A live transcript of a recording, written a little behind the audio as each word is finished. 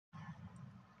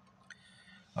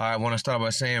I want to start by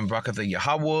saying Brakatha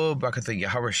Yahawah, Brakatha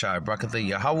Yahawashi, Brakatha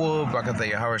Yahawah,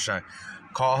 Brakatha Yahawashi.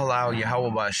 Call halal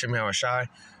Yahawah by Hashem Yahawashi.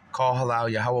 Call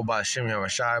halal Yahawah by Hashem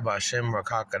Yahawashi by Hashem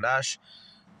Rakakadash.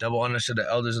 Double honors to the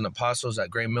elders and apostles, that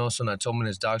great millstone that told me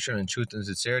his doctrine and truth and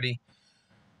sincerity.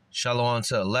 Shalom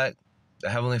to elect. The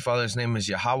Heavenly Father's name is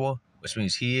Yahawah, which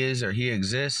means he is or he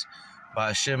exists. By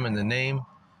Hashem in the name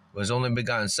of his only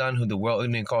begotten Son, who the world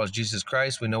ignorant calls Jesus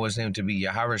Christ. We know his name to be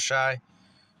Yahawashi,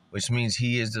 which means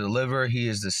he is the deliverer, he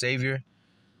is the savior.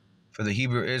 For the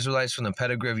Hebrew Israelites, from the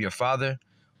pedigree of your father,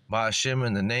 by Hashem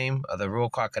in the name of the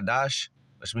Ruach HaKadosh,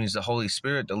 which means the Holy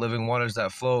Spirit, the living waters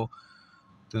that flow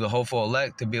through the hopeful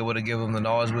elect, to be able to give them the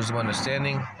knowledge, wisdom,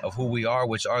 understanding of who we are,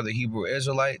 which are the Hebrew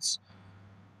Israelites.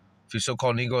 If you're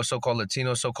so-called Negro, so-called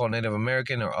Latino, so-called Native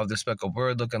American, or of the speckled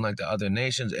bird, looking like the other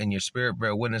nations, and your spirit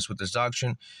bear witness with this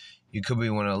doctrine, you could be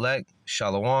one elect.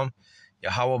 Shalom.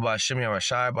 Yahawah by Hashem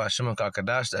Yahawashi by Hashem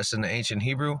HaKadosh. That's in the ancient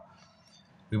Hebrew.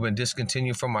 We've been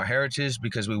discontinued from our heritage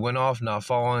because we went off not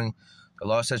following the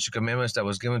law, statutes, commandments that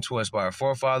was given to us by our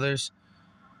forefathers,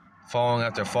 following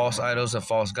after false idols and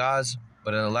false gods.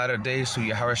 But in the latter days, through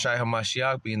Yahawashi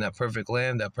HaMashiach, being that perfect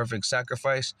lamb, that perfect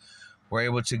sacrifice, we're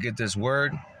able to get this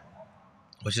word,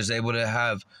 which is able to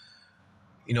have,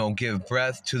 give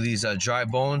breath to these dry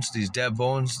bones, these dead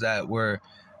bones that were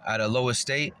at a low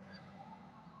estate.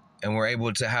 And we're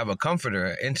able to have a comforter,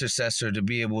 an intercessor, to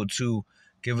be able to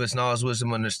give us knowledge,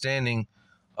 wisdom, understanding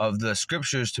of the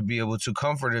scriptures, to be able to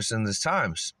comfort us in these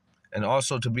times, and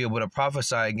also to be able to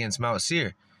prophesy against Mount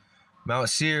Seir. Mount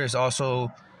Seir is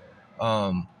also,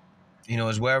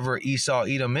 is wherever Esau,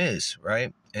 Edom is,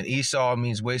 right? And Esau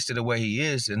means wasted away he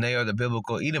is, and they are the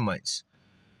biblical Edomites.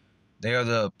 They are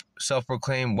the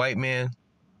self-proclaimed white man,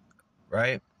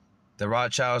 right? The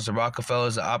Rothschilds, the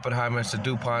Rockefellers, the Oppenheimers, the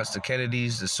DuPonts, the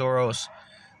Kennedys, the Soros,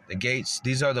 the Gates.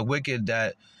 These are the wicked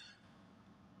that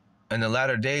in the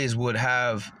latter days would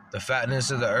have the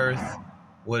fatness of the earth,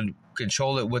 would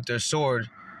control it with their sword,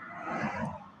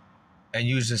 and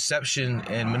use deception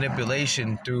and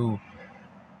manipulation through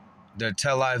their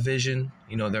television,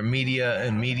 their media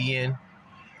and median.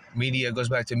 Media goes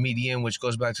back to median, which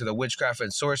goes back to the witchcraft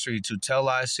and sorcery, to tell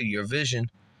lies to your vision,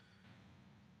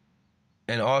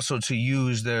 and also to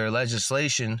use their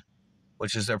legislation,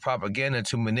 which is their propaganda,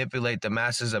 to manipulate the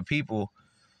masses of people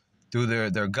through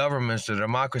their governments, their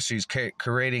democracies,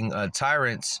 creating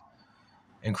tyrants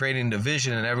and creating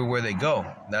division in everywhere they go.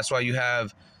 That's why you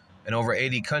have in over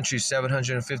 80 countries,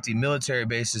 750 military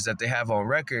bases that they have on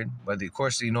record. But of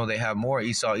course, they have more.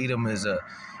 Esau, Edom is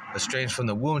estranged from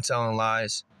the womb, telling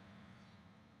lies.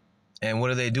 And what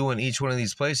do they do in each one of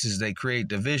these places? They create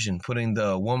division, putting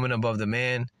the woman above the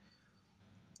man,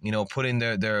 putting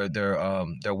their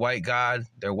white God,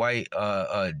 their white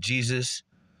Jesus,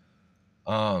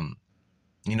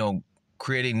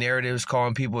 creating narratives,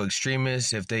 calling people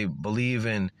extremists if they believe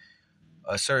in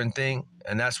a certain thing.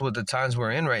 And that's what the times we're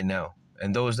in right now.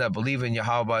 And those that believe in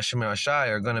Yahawah Hashem Yahawashi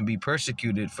are going to be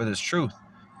persecuted for this truth.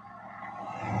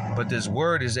 But this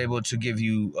word is able to give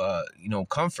you,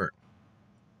 comfort.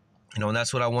 And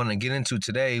that's what I want to get into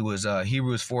today was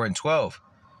Hebrews 4:12.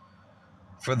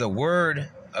 For the word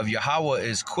of Yahawah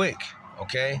is quick,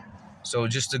 okay? So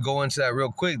just to go into that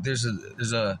real quick, this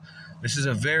is a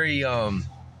very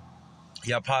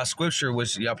Yapah scripture,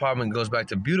 which Yapah goes back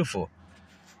to beautiful,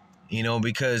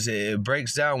 because it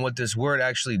breaks down what this word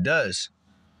actually does,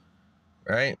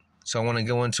 right? So I want to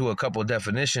go into a couple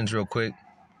definitions real quick.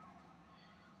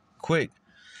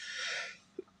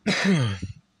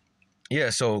 Yeah,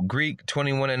 so Greek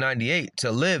 21:98,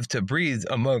 to live, to breathe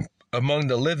among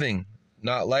the living,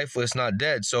 not lifeless, not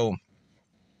dead. So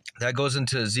that goes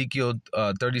into Ezekiel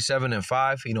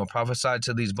 37:5, prophesy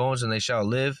to these bones and they shall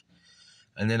live.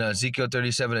 And then Ezekiel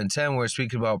 37:10, where it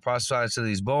speaks about prophesy to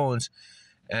these bones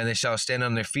and they shall stand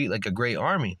on their feet like a great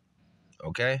army,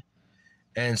 okay?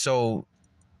 And so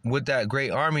with that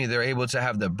great army, they're able to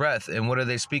have the breath. And what are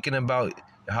they speaking about?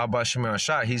 How about Hashem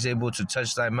Yahawashi? He's able to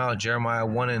touch thy mouth, Jeremiah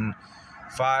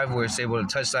 1:5, where it's able to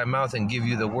touch thy mouth and give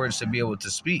you the words to be able to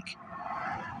speak,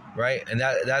 right? And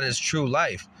that is true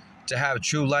life, to have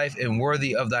true life and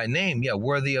worthy of thy name. Yeah,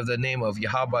 worthy of the name of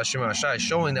Yahawah Hashem Yahawashi,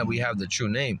 showing that we have the true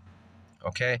name,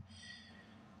 okay?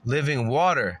 Living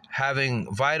water,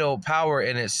 having vital power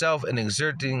in itself and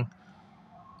exerting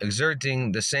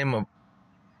the same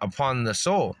upon the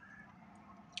soul,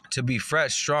 to be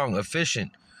fresh, strong,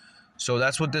 efficient. So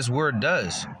that's what this word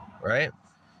does, right?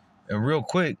 And real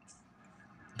quick,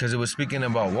 because it was speaking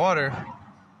about water,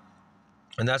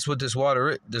 and that's what this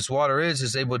water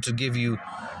is able to give you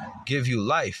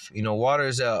life. Water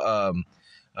is a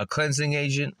cleansing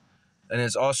agent, and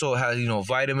it's also has,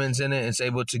 vitamins in it. It's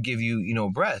able to give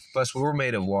you, breath. Plus, we're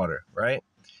made of water, right?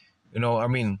 I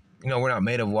mean, we're not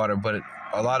made of water, but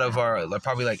a lot of our,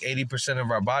 probably like 80% of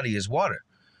our body is water,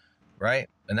 right?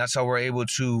 And that's how we're able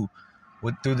to,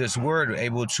 through this word,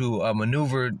 able to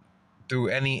maneuver through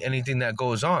anything that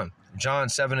goes on. John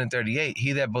 7:38,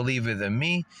 he that believeth in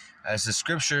me, as the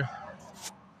scripture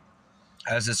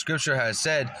has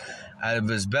said, out of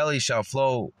his belly shall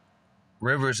flow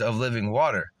rivers of living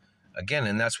water. Again,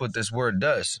 and that's what this word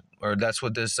does, or that's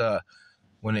what this,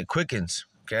 when it quickens,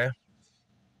 okay?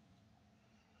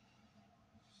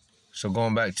 So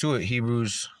going back to it,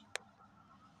 Hebrews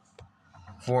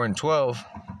 4:12,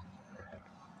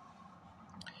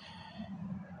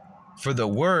 for the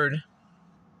word,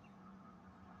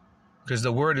 because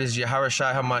the word is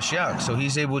Yahawashi HaMashiach. So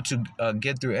he's able to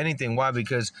get through anything. Why?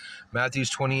 Because Matthew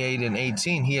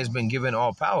 28:18, he has been given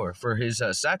all power for his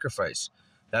sacrifice.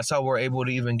 That's how we're able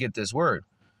to even get this word.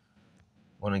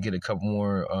 Want to get a couple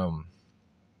more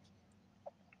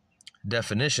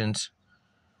definitions.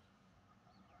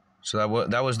 So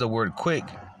that was the word quick.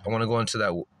 I want to go into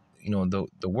that,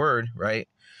 the word, right?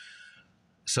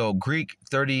 So Greek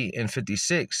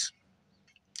 30:56.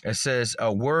 It says,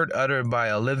 a word uttered by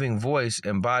a living voice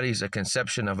embodies a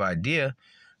conception of idea.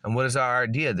 And what is our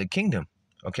idea? The kingdom,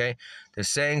 okay? The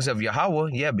sayings of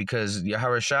Yahawah, yeah, because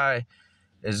Yahawashi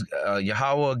is,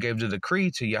 Yahawah gave the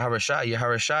decree to Yahawashi.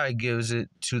 Yahawashi gives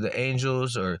it to the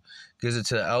angels, or gives it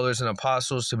to the elders and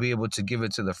apostles to be able to give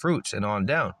it to the fruits and on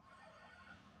down.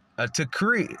 A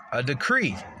decree,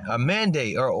 a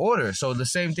mandate or order. So the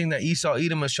same thing that Esau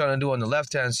Edom is trying to do on the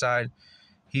left-hand side,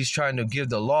 he's trying to give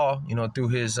the law, through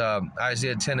his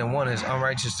Isaiah 10:1, his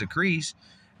unrighteous decrees.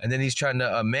 And then he's trying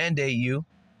to mandate you,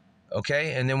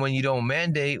 okay? And then when you don't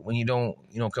mandate, when you don't,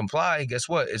 comply, guess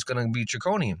what? It's going to be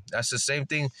draconian. That's the same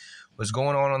thing what's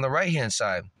going on the right-hand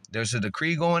side. There's a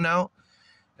decree going out,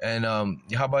 and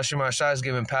Yahawashi HaMashiach is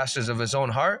giving pastors of his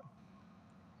own heart,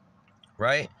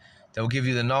 right? That will give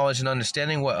you the knowledge and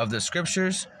understanding of the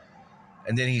scriptures.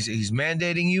 And then he's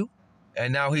mandating you,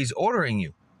 and now he's ordering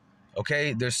you.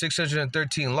 Okay, there's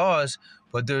 613 laws,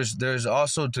 but there's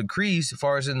also decrees as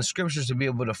far as in the scriptures to be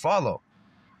able to follow.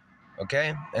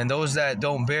 Okay, and those that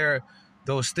don't bear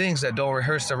those things, that don't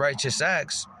rehearse the righteous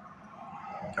acts,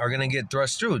 are going to get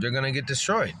thrust through. They're going to get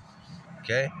destroyed.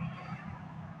 Okay,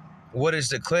 what is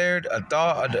declared? A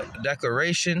thought, a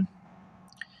declaration,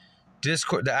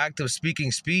 discourse, the act of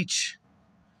speaking speech.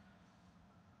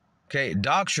 Okay,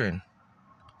 doctrine,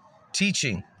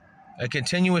 teaching, a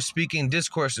continuous speaking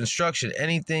discourse, instruction,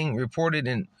 anything reported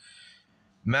in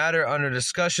matter under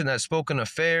discussion that's spoken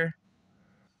affair.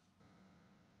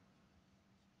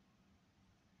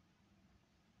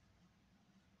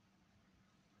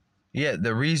 Yeah,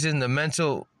 the reason, the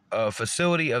mental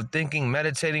facility of thinking,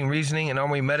 meditating, reasoning. And are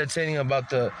we meditating about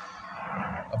the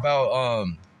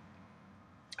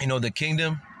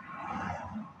kingdom?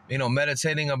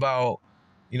 Meditating about,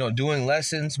 doing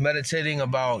lessons, meditating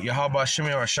about Yahawah Shem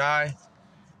Yarashai,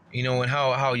 and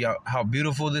how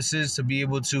beautiful this is to be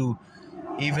able to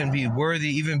even be worthy,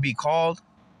 even be called,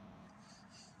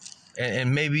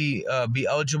 and maybe be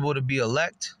eligible to be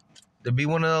elect, to be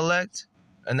one of the elect.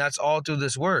 And that's all through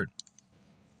this word.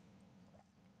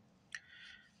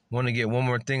 Want to get one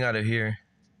more thing out of here.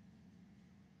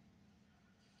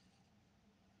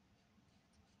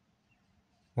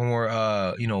 One more,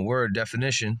 word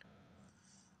definition.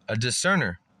 A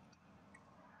discerner.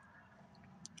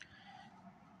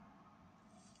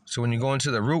 So when you go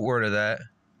into the root word of that,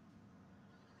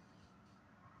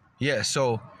 yeah,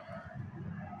 so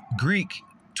Greek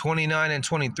 29 and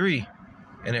 23,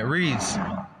 and it reads,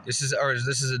 this is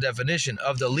a definition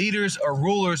of the leaders or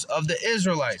rulers of the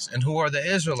Israelites. And who are the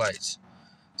Israelites?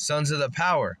 Sons of the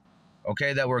power,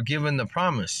 okay, that were given the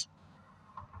promise.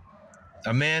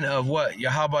 A man of what?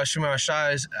 Yahawah Shem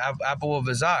Yarashai's apple of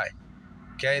his eye.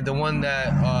 Okay, the one that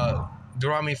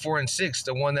Deuteronomy 4:6,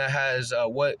 the one that has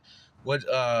what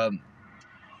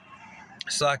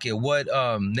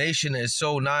nation is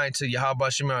so nigh to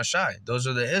Yahawah Shem Yarashai? Those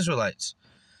are the Israelites.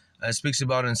 It speaks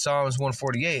about in Psalms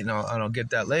 148, and I'll get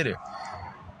that later.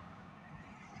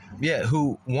 Yeah,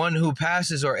 one who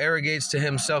passes or arrogates to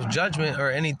himself judgment or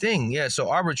anything. Yeah, so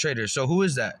arbitrator. So who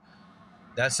is that?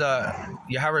 That's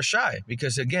Yahawashi,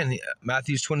 because again,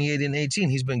 Matthew 28 and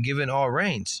 18, he's been given all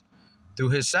reigns through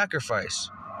his sacrifice.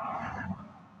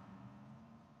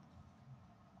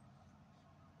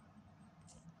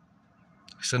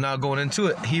 So now going into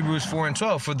it, Hebrews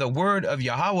 4:12, for the word of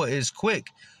Yahawah is quick.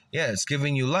 Yeah, it's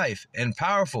giving you life, and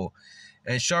powerful,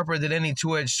 and sharper than any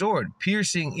two-edged sword,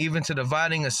 piercing even to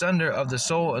dividing asunder of the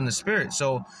soul and the spirit.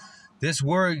 So This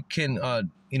word can,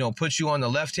 put you on the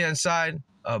left-hand side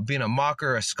of being a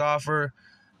mocker, a scoffer,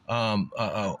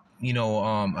 a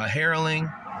hireling,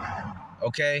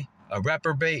 okay, a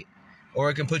reprobate, or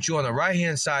it can put you on the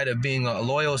right-hand side of being a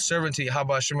loyal servant to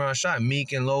Yahawah Shemar Shai,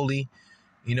 meek and lowly,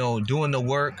 doing the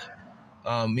work,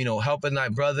 helping thy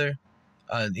brother,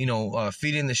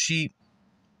 feeding the sheep.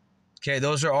 Okay,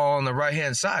 those are all on the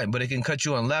right-hand side, but it can cut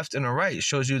you on left and the right. It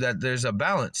shows you that there's a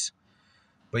balance.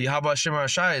 But Yahawah Shemar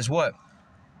Shai is what?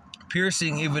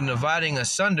 Piercing, even dividing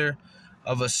asunder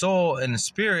of a soul and the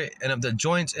spirit and of the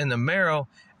joints and the marrow,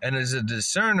 and is a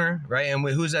discerner, right? And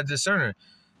who's that discerner?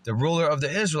 The ruler of the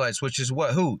Israelites, which is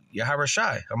what? Who? Yahawah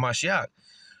Shai, HaMashiach,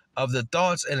 of the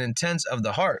thoughts and intents of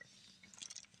the heart.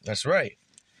 That's right.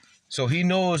 So he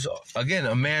knows, again,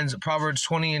 a man's, Proverbs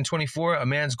 20 and 24, a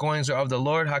man's goings are of the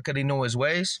Lord. How could he know his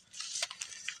ways?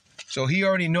 So he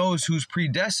already knows who's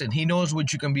predestined. He knows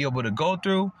what you can be able to go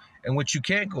through and what you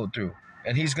can't go through.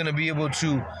 And he's going to be able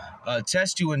to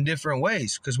test you in different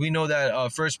ways. Because we know that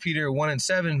 1 Peter 1 and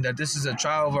 7, that this is a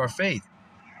trial of our faith.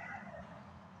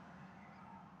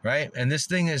 Right? And this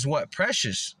thing is what?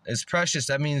 Precious. It's precious.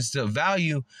 That means to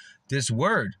value this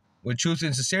word with truth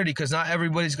and sincerity, because not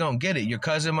everybody's going to get it. Your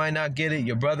cousin might not get it.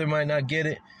 Your brother might not get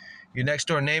it. Your next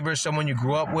door neighbor, someone you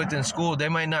grew up with in school, they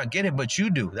might not get it, but you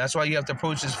do. That's why you have to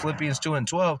approach this Philippians 2 and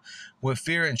 12 with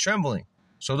fear and trembling.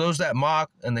 So those that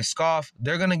mock and they scoff,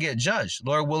 they're going to get judged.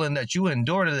 Lord willing that you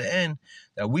endure to the end,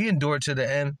 that we endure to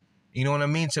the end. You know what I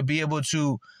mean? To be able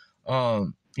to,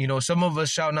 some of us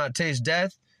shall not taste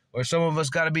death, or some of us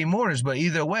got to be mourners. But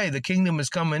either way, the kingdom is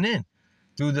coming in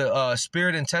through the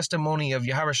spirit and testimony of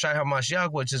Yahawah Shai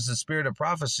HaMashiach, which is the spirit of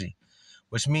prophecy,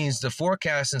 which means to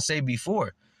forecast and say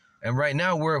before. And right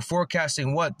now we're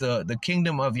forecasting what? The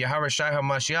kingdom of Yahawah Shai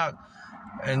HaMashiach.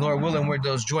 And Lord willing, we're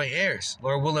those joint heirs.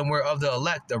 Lord willing, we're of the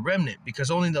elect, the remnant,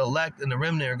 because only the elect and the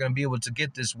remnant are going to be able to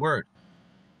get this word.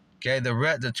 Okay, the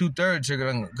 2/3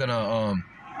 are gonna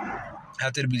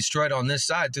have to be destroyed on this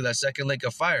side through that second lake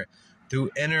of fire,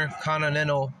 through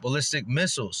intercontinental ballistic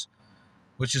missiles,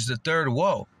 which is the third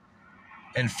woe,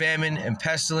 and famine and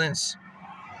pestilence.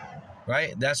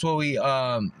 Right? That's what we,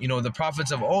 the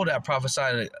prophets of old have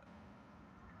prophesied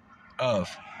of.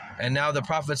 And now the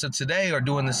prophets of today are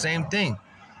doing the same thing,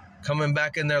 coming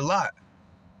back in their lot,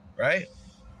 right?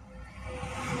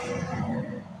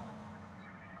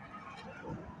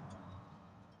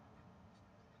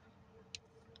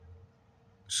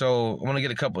 So I want to get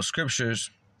a couple of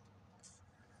scriptures,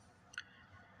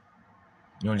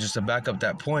 just to back up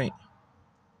that point.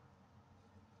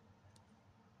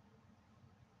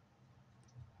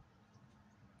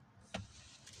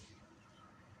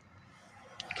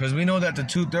 Because we know that the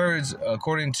 2/3,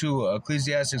 according to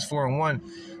Ecclesiastes 4 and 1,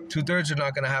 2/3 are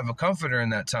not going to have a comforter in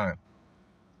that time.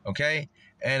 Okay?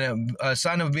 And a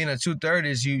sign of being a 2/3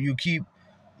 is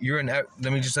you're in, let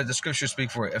me just let the scripture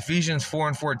speak for it. Ephesians 4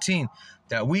 and 14,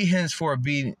 that we henceforth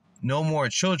be no more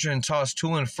children tossed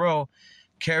to and fro,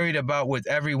 carried about with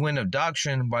every wind of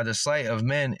doctrine by the sleight of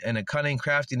men and a cunning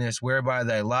craftiness whereby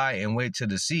they lie and wait to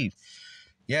deceive.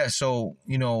 Yeah, so,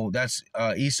 that's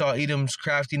Esau, Edom's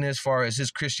craftiness as far as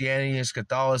his Christianity, his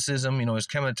Catholicism, his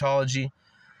chematology.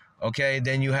 Okay,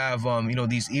 then you have,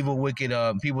 these evil, wicked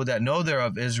people that know they're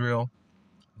of Israel,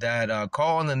 that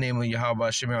call on the name of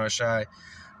Yahawah Shemar Shai,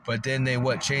 but then they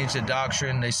change the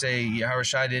doctrine. They say Yahawah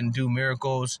Shai didn't do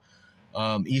miracles.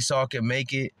 Esau can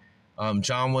make it.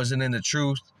 John wasn't in the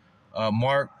truth.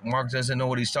 Mark doesn't know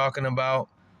what he's talking about.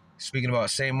 Speaking about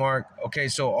St. Mark. Okay,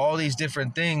 so all these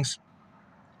different things,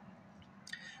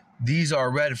 these are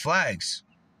red flags.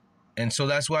 And so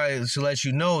that's why it's to let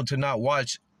you know to not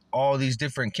watch all these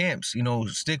different camps.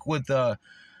 Stick with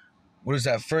what is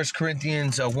that? 1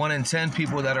 Corinthians 1 and 10,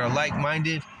 people that are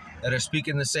like-minded, that are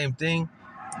speaking the same thing,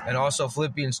 and also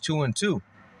Philippians 2 and 2.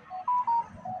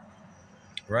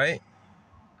 Right?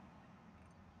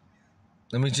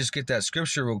 Let me just get that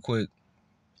scripture real quick.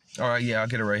 All right, yeah, I'll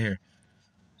get it right here.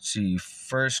 Let's see,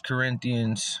 1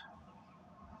 Corinthians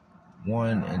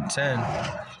 1 and 10.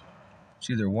 It's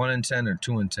either 1 and 10 or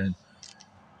 2 and 10.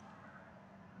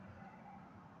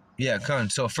 Yeah, come.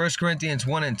 So 1 Corinthians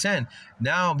 1 and 10.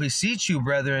 Now beseech you,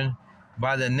 brethren,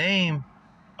 by the name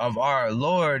of our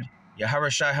Lord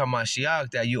Yahawah Shai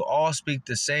HaMashiach, that you all speak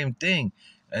the same thing,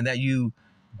 and that you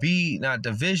be not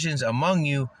divisions among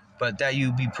you, but that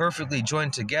you be perfectly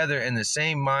joined together in the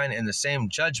same mind and the same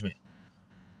judgment.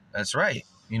 That's right.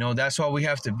 That's why we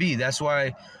have to be. That's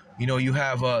why, you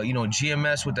have,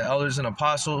 GMS with the elders and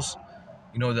apostles,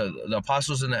 the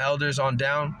apostles and the elders on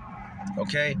down.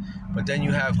 Okay. But then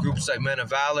you have groups like Men of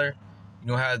Valor,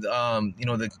 have,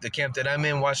 the camp that I'm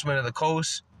in, Watchmen of the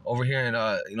Coast over here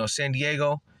in, San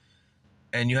Diego.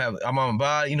 and you have Amon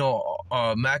Ba,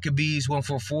 Maccabees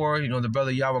 144, the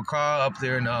brother YAHAWAH up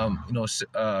there in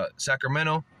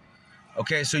Sacramento.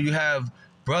 Okay, so you have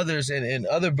brothers and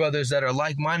other brothers that are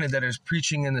like-minded, that are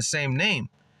preaching in the same name,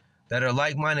 that are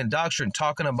like-minded doctrine,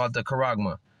 talking about the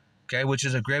charagma, okay, which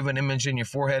is a graven image in your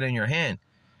forehead and your hand.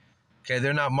 Okay,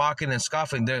 they're not mocking and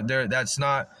scoffing. That's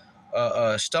not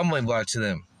a stumbling block to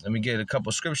them. Let me get a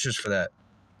couple scriptures for that.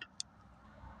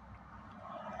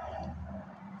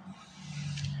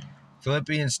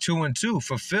 Philippians 2:2,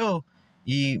 fulfill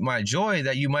ye my joy,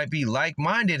 that you might be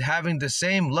like-minded, having the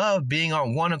same love, being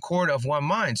on one accord of one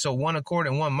mind. So one accord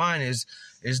and one mind is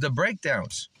the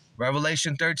breakdowns.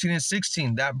 Revelation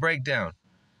 13:16, that breakdown.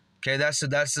 Okay, that's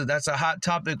a hot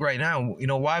topic right now. You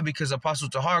know why? Because Apostle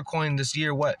Tahar coined this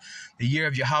year what? The year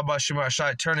of Yahawah Shema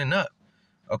Shai turning up.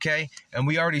 Okay, and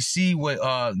we already see what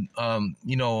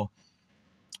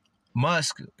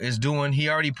Musk is doing. He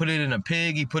already put it in a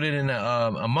pig. He put it in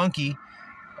a monkey,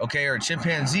 okay, or a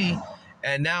chimpanzee.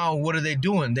 And now what are they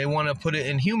doing? They want to put it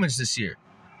in humans this year,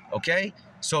 okay?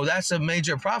 So that's a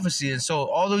major prophecy. And so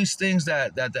all these things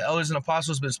that the elders and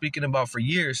apostles been speaking about for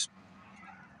years,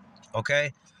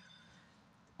 okay,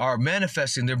 are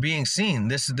manifesting. They're being seen.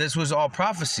 This was all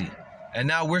prophecy. And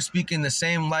now we're speaking the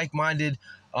same like-minded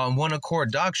one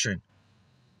accord doctrine.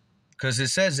 Because it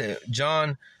says it,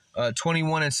 John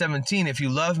 21:17, if you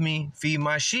love me, feed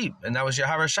my sheep. And that was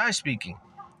Yahawaah Shai speaking.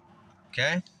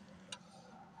 Okay?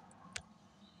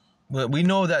 But we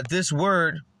know that this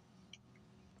word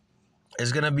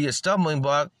is going to be a stumbling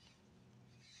block.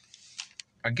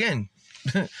 Again,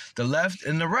 the left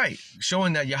and the right,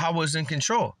 showing that Yahawah is in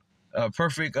control.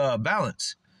 Perfect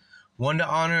balance. One to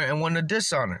honor and one to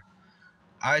dishonor.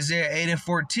 Isaiah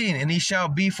 8:14, and he shall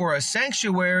be for a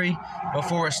sanctuary, but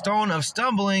for a stone of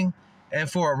stumbling, and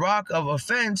for a rock of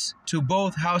offense to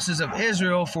both houses of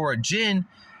Israel, for a gin,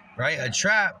 right, a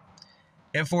trap,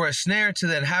 and for a snare to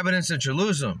the inhabitants of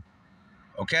Jerusalem.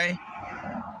 Okay?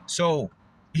 So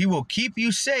he will keep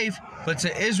you safe, but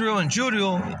to Israel and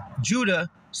Judah,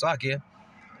 Slakia,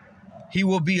 he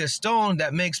will be a stone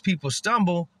that makes people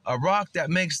stumble, a rock that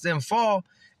makes them fall,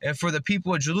 and for the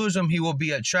people of Jerusalem, he will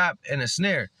be a trap and a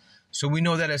snare. So we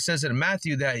know that it says in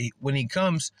Matthew that when he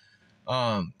comes,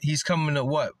 he's coming to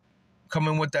what?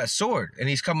 Coming with that sword. And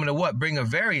he's coming to what? Bring a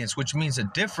variance, which means a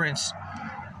difference.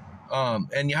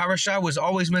 And Yahawaah Shai was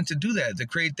always meant to do that, to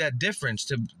create that difference,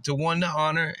 to one to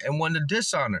honor and one to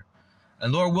dishonor.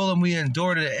 And Lord willing, we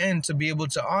endure to the end to be able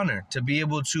to honor, to be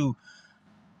able to,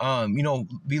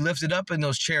 be lifted up in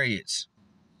those chariots,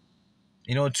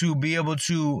 to be able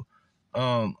to,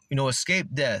 escape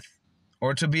death,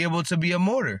 or to be able to be a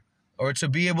martyr, or to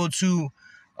be able to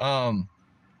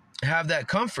have that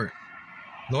comfort.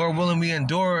 Lord willing, we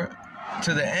endure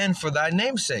to the end for thy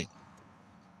name's sake.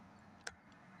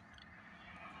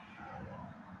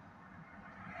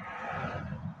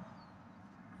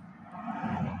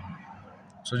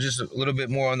 So just a little bit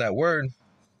more on that word.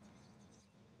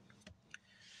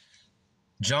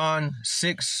 John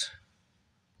 6.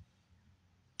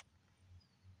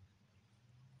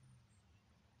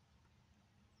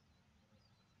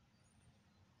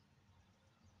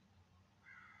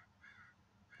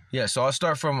 Yeah, so I'll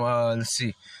start from,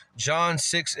 John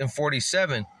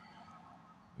 6:47.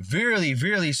 Verily,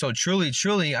 verily, so truly,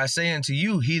 truly, I say unto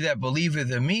you, he that believeth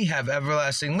in me have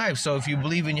everlasting life. So if you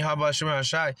believe in Yahawah Shema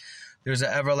Shai, there's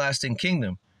an everlasting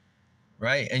kingdom,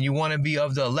 right? And you want to be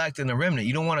of the elect and the remnant.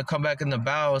 You don't want to come back in the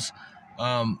bowels,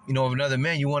 of another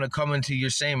man. You want to come into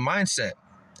your same mindset,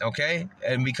 okay?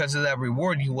 And because of that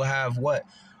reward, you will have what?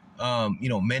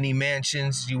 Many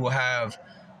mansions. You will have,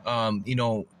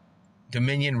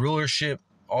 dominion, rulership,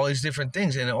 all these different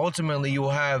things. And ultimately, you will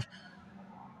have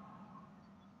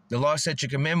the law, set your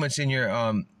commandments in your,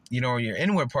 your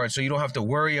inward part, so you don't have to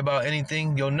worry about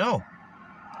anything. You'll know,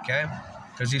 okay?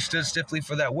 Because you stood stiffly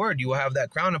for that word. You will have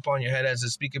that crown upon your head, as to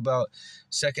speak about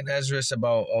 2nd Ezra,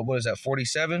 about,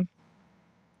 47?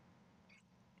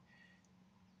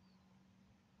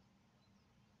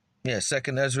 Yeah,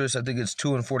 2nd Ezra, I think it's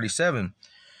 2:47,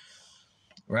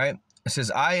 right? It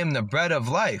says, I am the bread of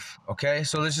life, okay?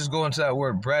 So let's just go into that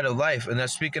word, bread of life, and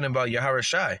that's speaking about Yahawaah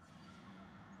Shai.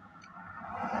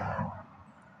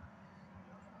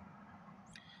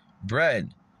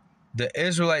 Bread. The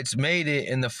Israelites made it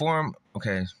in the form,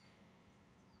 okay.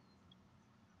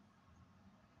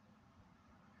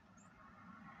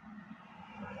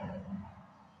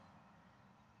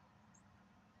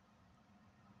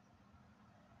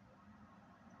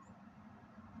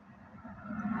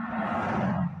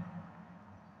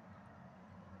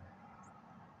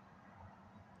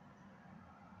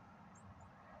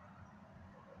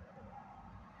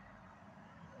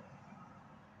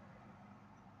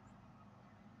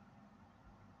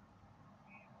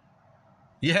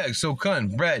 Yeah, so kun,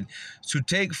 bread. To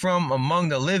take from among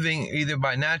the living, either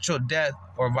by natural death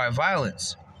or by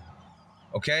violence.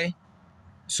 Okay?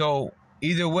 So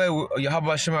either way,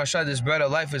 Yahweh Shem Hashai, this bread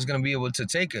of life is going to be able to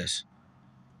take us.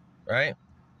 Right?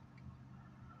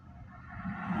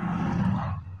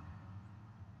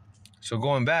 So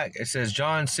going back, it says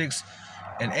John 6:8,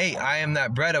 I am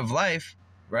that bread of life,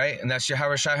 right? And that's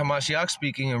Yahweh Shai HaMashiach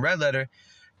speaking in red letter.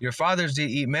 Your fathers did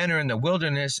eat manna in the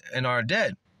wilderness and are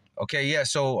dead. Okay, yeah,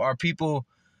 so our people,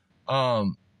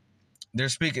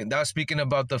 that's speaking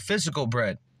about the physical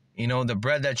bread, the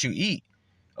bread that you eat.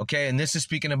 Okay, and this is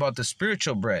speaking about the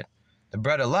spiritual bread, the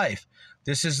bread of life.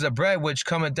 This is the bread which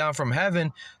cometh down from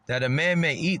heaven, that a man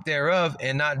may eat thereof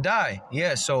and not die.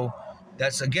 Yeah, so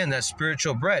that's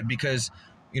spiritual bread, because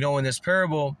in this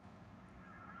parable,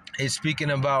 it's speaking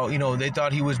about, they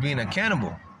thought he was being a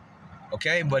cannibal.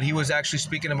 Okay, but he was actually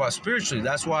speaking about spiritually.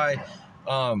 That's why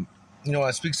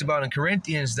it speaks about in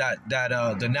Corinthians that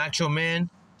the natural man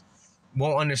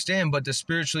won't understand, but the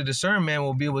spiritually discerned man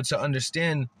will be able to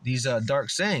understand these dark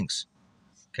sayings.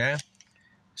 Okay, it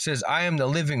says, I am the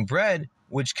living bread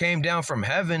which came down from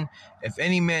heaven. If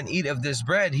any man eat of this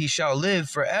bread, he shall live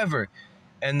forever.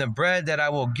 And the bread that I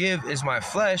will give is my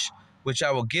flesh, which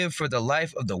I will give for the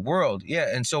life of the world. Yeah,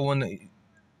 and so when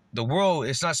the world,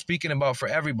 it's not speaking about for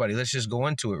everybody. Let's just go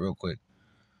into it real quick.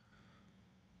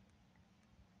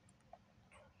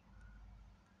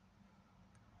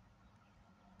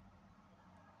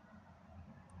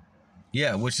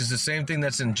 Yeah, which is the same thing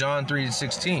that's in John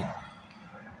 3:16.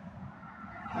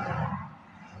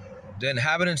 The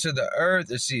inhabitants of the earth,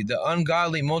 let's see, the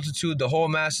ungodly multitude, the whole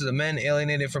mass of the men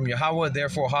alienated from Yahweh,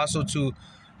 therefore hostile to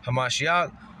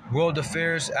Hamashiach, world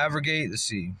affairs, abrogate, let's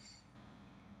see.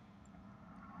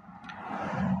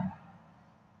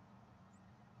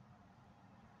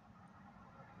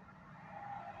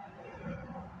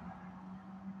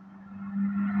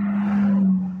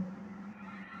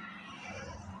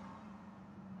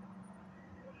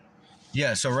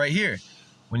 Yeah, so right here,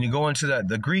 when you go into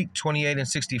the Greek 28 and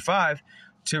 65,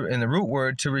 in the root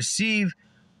word, to receive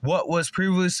what was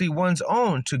previously one's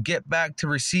own, to get back, to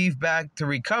receive back, to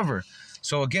recover.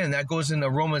 So again, that goes into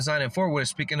Romans 9 and 4, where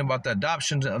it's speaking about the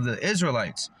adoption of the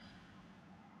Israelites.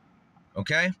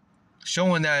 Okay?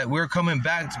 Showing that we're coming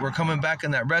back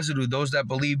in that residue, those that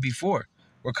believed before.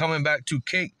 We're coming back to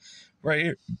cake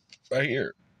right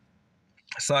here.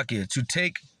 Slakia, to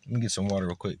take, let me get some water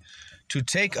real quick. To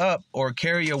take up or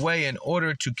carry away in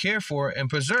order to care for and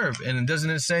preserve. And doesn't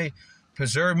it say,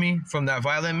 preserve me from that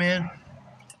violent man?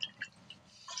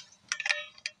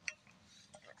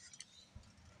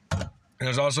 And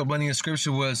there's also plenty of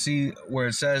scripture where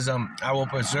it says, I will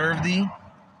preserve thee.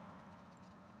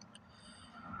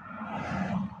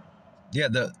 Yeah,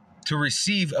 to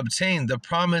receive, obtain the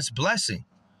promised blessing.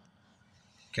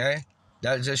 Okay?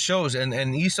 That just shows.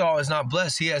 And Esau is not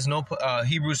blessed. He has no,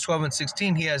 Hebrews 12 and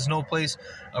 16, he has no place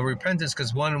of repentance,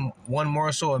 because one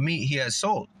morsel of meat he has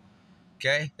sold.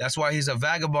 Okay? That's why he's a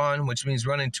vagabond, which means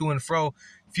running to and fro,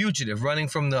 fugitive, running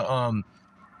from the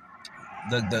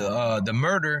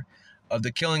murder of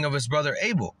the killing of his brother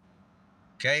Abel.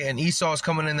 Okay? And Esau is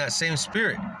coming in that same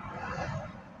spirit.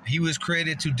 He was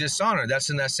created to dishonor. That's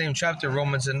in that same chapter,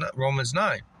 Romans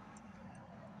 9.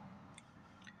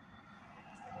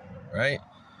 Right?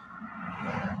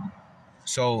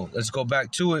 So let's go back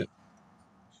to it.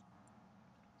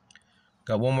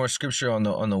 Got one more scripture on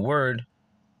the word.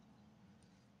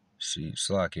 Let's see,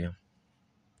 Slakia.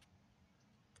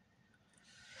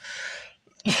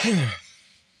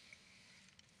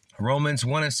 Romans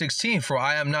 1 and 16. For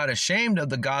I am not ashamed of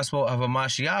the gospel of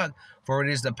Hamashiach, for it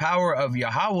is the power of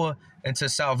Yahawah unto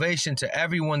salvation to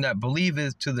everyone that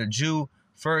believeth, to the Jew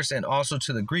first and also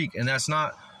to the Greek. And that's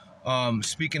not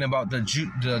speaking about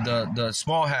the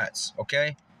small hats,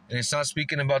 okay? And it's not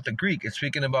speaking about the Greek. It's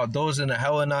speaking about those in a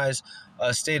Hellenized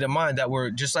state of mind that were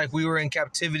just like we were in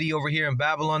captivity over here in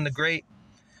Babylon the Great,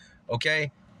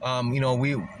 okay?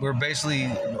 We're basically,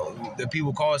 the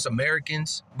people call us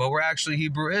Americans, but we're actually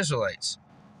Hebrew Israelites.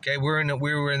 Okay, we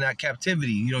were in that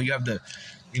captivity. You have the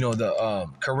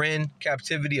Koran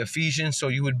captivity, Ephesians. So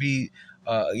you would be,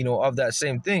 of that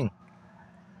same thing,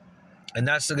 and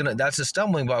that's a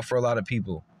stumbling block for a lot of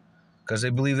people, because they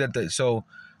believe that so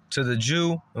to the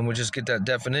Jew, and we'll just get that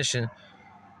definition,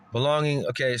 belonging.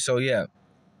 Okay, so yeah,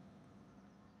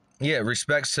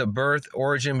 respects to birth,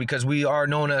 origin, because we are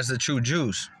known as the true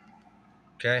Jews.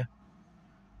 Okay.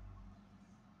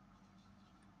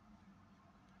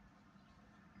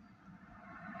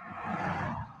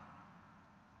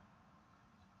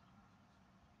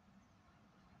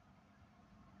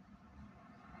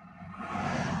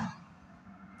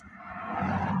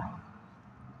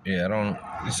 Yeah, I don't.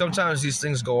 Sometimes these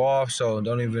things go off, so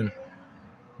don't even.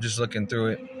 Just looking through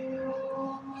it.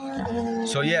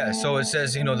 So yeah, so it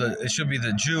says, it should be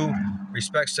the Jew,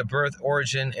 respects to birth,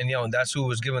 origin, and that's who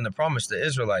was given the promise, the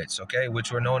Israelites, okay,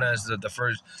 which were known as the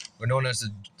first, were known as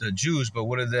the Jews. But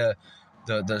what did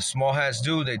the small hats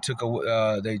do? They took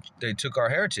they took our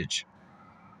heritage,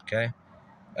 okay,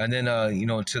 and then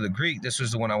to the Greek, this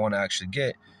was the one I want to actually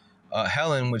get.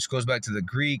 Helen, which goes back to the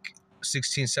Greek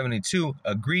 1672,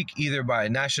 a Greek either by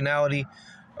nationality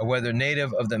or whether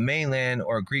native of the mainland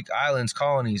or Greek islands,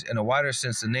 colonies. In a wider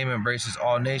sense, the name embraces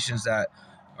all nations that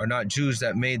are not Jews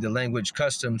that made the language,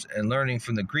 customs, and learning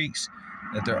from the Greeks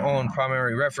at their own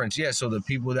primary reference. Yeah, so the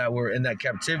people that were in that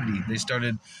captivity, they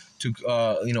started to,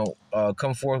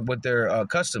 come forth with their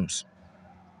customs,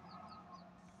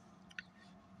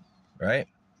 right?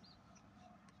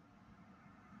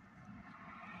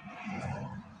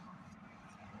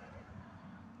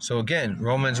 So again,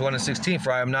 Romans 1:16,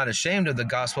 for I am not ashamed of the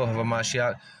gospel of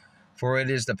Hamashiach, for it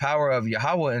is the power of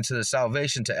Yahawah into the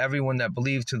salvation to everyone that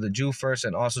believes, to the Jew first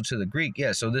and also to the Greek.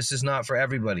 Yeah, so this is not for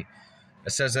everybody.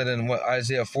 It says that in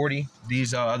Isaiah 40,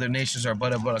 these other nations are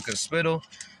but a spittle.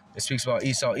 It speaks about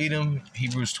Esau, Edom,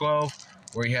 Hebrews 12,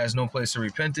 where he has no place of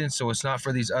repentance. So it's not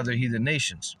for these other heathen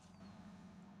nations.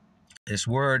 This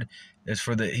word is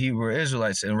for the Hebrew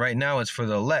Israelites, and right now it's for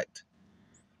the elect.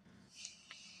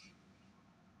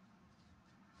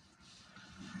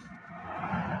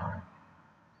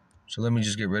 So let me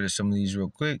just get rid of some of these real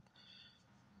quick.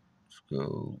 Let's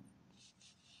go.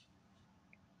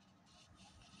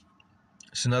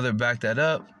 It's another back that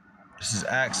up. This is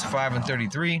Acts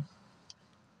 5:33.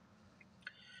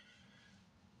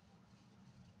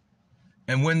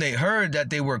 And when they heard that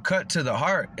they were cut to the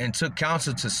heart and took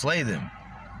counsel to slay them.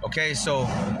 Okay, so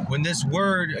when this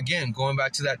word, again, going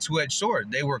back to that two-edged sword,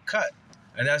 they were cut.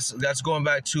 And that's going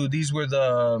back to, these were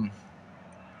I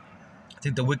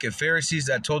think the wicked Pharisees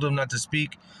that told them not to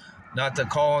speak, not to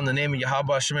call on the name of YAHAWAH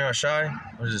Shemir Shai.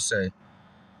 What does it say?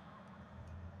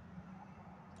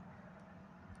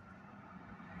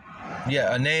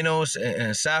 Yeah, Ananos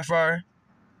and Sapphire.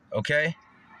 Okay.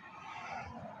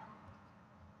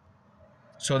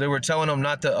 So they were telling them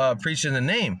not to preach in the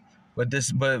name. But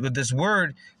this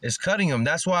word is cutting them.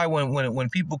 That's why when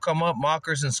people come up,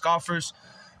 mockers and scoffers,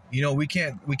 we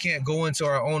can't go into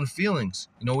our own feelings.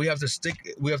 We have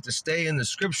to stay in the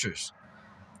scriptures.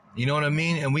 You know what I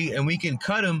mean? And we can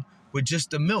cut them with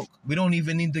just the milk. We don't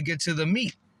even need to get to the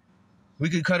meat. We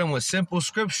could cut them with simple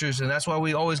scriptures, and that's why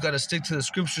we always got to stick to the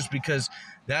scriptures, because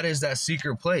that is that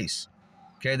secret place.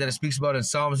 Okay, that it speaks about in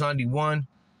Psalms 91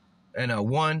 and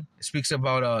 1. It speaks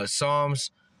about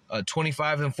Psalms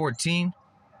 25 and 14.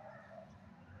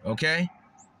 Okay,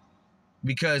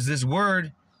 because this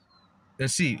word,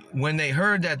 let's see, when they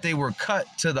heard that they were cut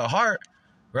to the heart,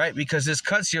 right? Because this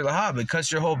cuts your lahab, it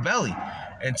cuts your whole belly,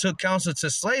 and took counsel to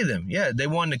slay them. Yeah, they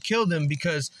wanted to kill them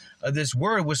because this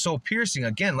word was so piercing.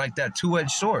 Again, like that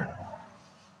two-edged sword.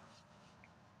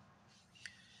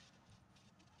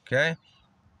 Okay,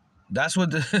 that's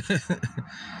what the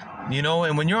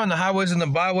and when you're on the highways and the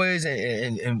byways,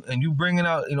 and you bringing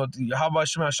out, how about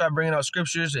Shema bringing out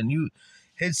scriptures, and you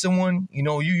hit someone,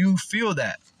 you feel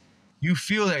that. You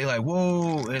feel that, you're like,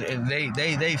 whoa, and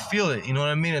they feel it, you know what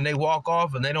I mean? And they walk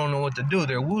off and they don't know what to do.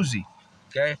 They're woozy.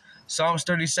 Okay? Psalms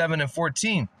 37 and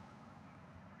 14.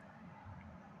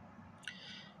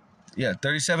 Yeah,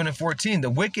 37 and 14. The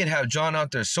wicked have drawn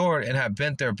out their sword and have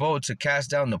bent their bow to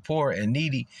cast down the poor and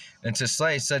needy and to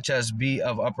slay such as be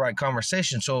of upright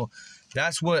conversation. So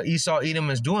that's what Esau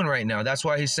Edom is doing right now. That's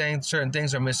why he's saying certain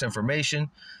things are misinformation.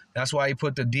 That's why he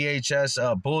put the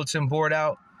DHS bulletin board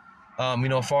out.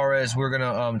 As far as we're going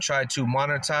to try to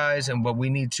monetize, but we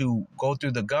need to go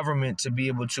through the government to be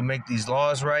able to make these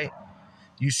laws right.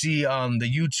 You see the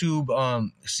YouTube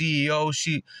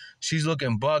CEO, she's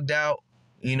looking bugged out,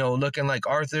 looking like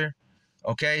Arthur.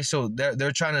 Okay, so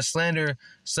they're trying to slander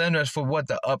us for what?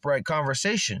 The upright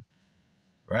conversation,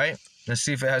 right? Let's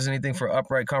see if it has anything for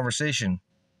upright conversation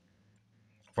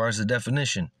as far as the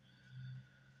definition.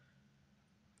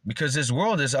 Because this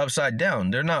world is upside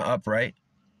down. They're not upright.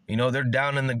 They're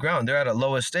down in the ground. They're at a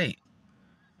low estate.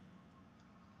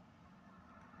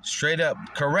 Straight up,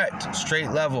 correct, straight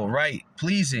level, right,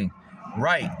 pleasing,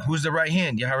 right. Who's the right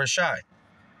hand? Yahawah Shai.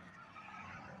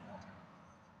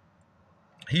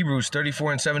 Hebrews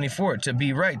 34 and 74. To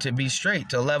be right, to be straight,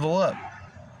 to level up,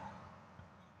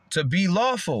 to be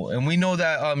lawful. And we know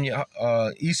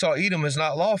that Esau Edom is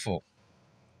not lawful.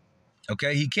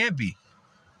 Okay, he can't be,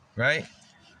 right?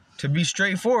 To be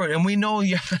straightforward. And we know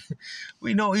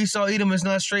Esau Edom is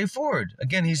not straightforward.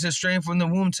 Again, he's just straying from the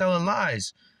womb telling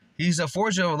lies. He's a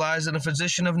forger of lies and a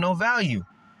physician of no value.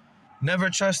 Never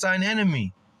trust thine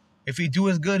enemy. If he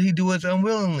doeth good, he doeth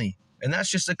unwillingly. And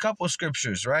that's just a couple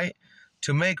scriptures, right?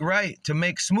 To make right, to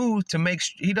make smooth,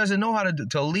 he doesn't know how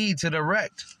to lead, to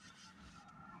direct.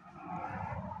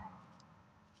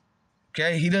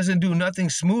 Okay, he doesn't do nothing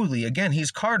smoothly. Again,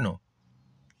 he's cardinal.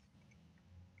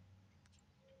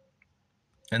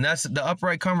 And that's the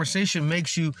upright conversation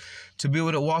makes you to be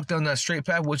able to walk down that straight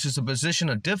path, which is a position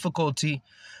of difficulty,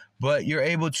 but you're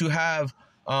able to have,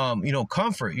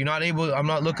 comfort. I'm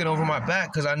not looking over my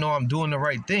back because I know I'm doing the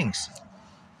right things,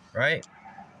 right?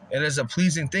 It is a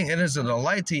pleasing thing. It is a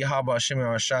delight to Yahawah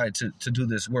Shem Shai to do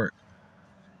this work,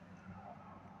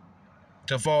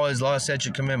 to follow his law,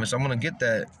 statute, commandments. I'm going to get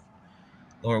that,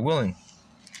 Lord willing.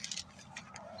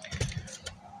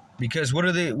 Because what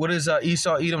is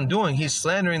Esau Edom doing? He's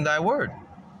slandering thy word.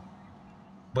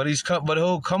 But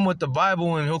he'll come with the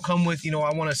Bible, and he'll come with,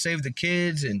 I want to save the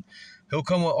kids, and he'll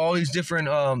come with all these different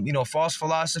false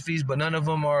philosophies, but none of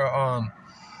them are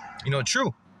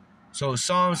true. So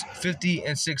Psalms 50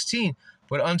 and 16,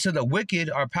 but unto the wicked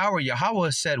our power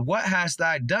Yahawah said, what hast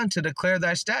thou done to declare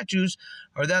thy statutes,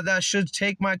 or that thou shouldst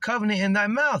take my covenant in thy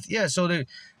mouth? Yeah, so they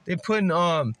putting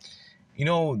for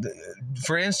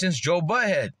instance, Joe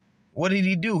Butthead. What did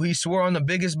he do? He swore on the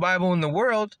biggest Bible in the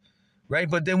world, right?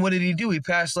 But then what did he do? He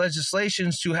passed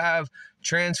legislations to have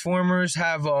transformers,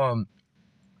 have I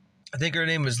think her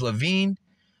name is Levine.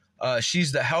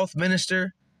 She's the health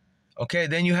minister. Okay,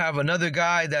 then you have another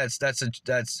guy that's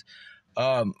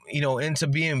into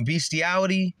being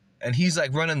bestiality, and he's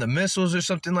like running the missiles or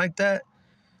something like that.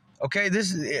 Okay,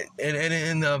 this is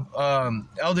and the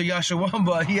Elder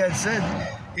Yashawamba, he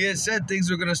had said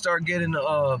things were gonna start getting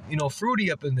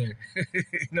fruity up in there.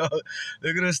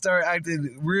 They're gonna start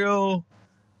acting real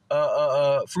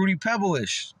fruity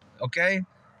pebble-ish. Okay,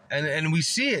 and we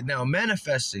see it now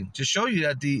manifesting to show you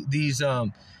that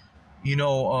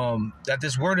that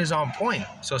this word is on point.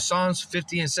 So Psalms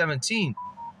 50 and 17.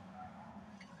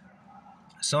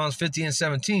 Psalms 50 and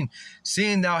 17.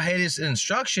 Seeing thou hatest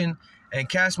instruction and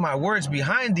cast my words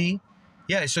behind thee.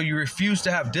 Yeah, so you refuse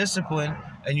to have discipline,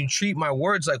 and you treat my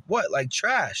words like what? Like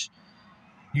trash.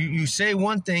 You say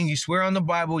one thing, you swear on the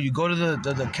Bible, you go to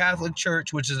the Catholic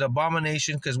Church, which is an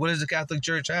abomination, because what does the Catholic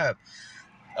Church have?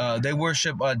 They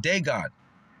worship Dagon,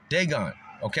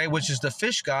 okay, which is the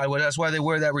fish god. Well, that's why they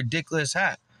wear that ridiculous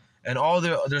hat. And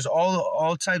there's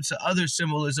all types of other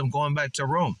symbolism going back to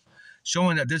Rome,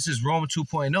 showing that this is Rome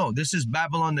 2.0. This is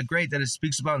Babylon the Great that it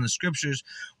speaks about in the scriptures,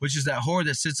 which is that whore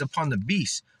that sits upon the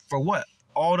beast. For what?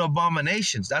 All the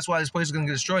abominations. That's why this place is going to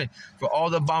get destroyed. For all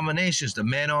the abominations, the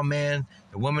man on man,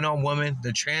 the woman on woman,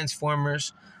 the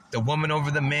transformers, the woman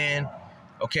over the man,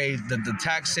 okay, the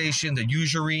taxation, the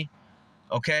usury,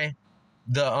 okay,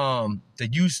 the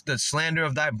slander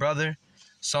of thy brother.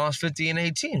 Psalms 50 and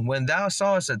 18. When thou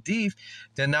sawest a thief,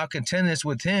 then thou contendest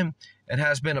with him, and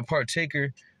hast been a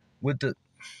partaker with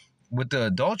the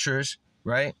adulterers,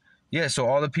 right? Yeah, so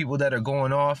all the people that are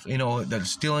going off, the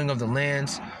stealing of the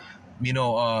lands,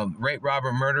 rape,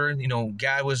 robber, murder,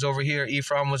 Gad was over here,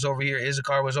 Ephraim was over here,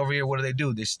 Issachar was over here. What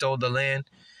do? They stole the land,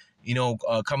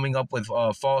 coming up with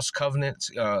false covenants,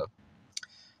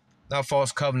 not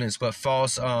false covenants, but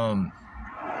false,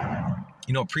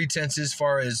 pretenses as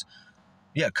far as,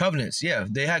 covenants. Yeah,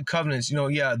 they had covenants,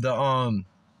 the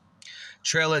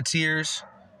Trail of Tears,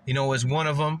 is one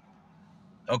of them.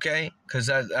 Okay, because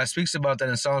that speaks about that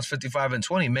in Psalms 55 and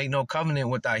 20. Make no covenant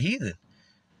with thy heathen,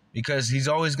 because he's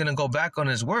always going to go back on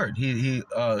his word. He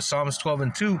Psalms 12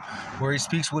 and 2, where he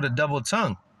speaks with a double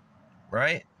tongue,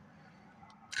 right?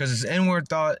 Because his inward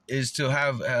thought is to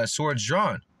have swords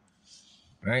drawn,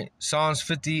 right? Psalms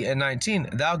 50 and 19.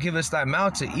 Thou givest thy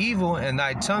mouth to evil, and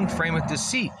thy tongue frameth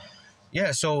deceit.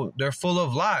 Yeah, so they're full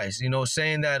of lies,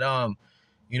 saying that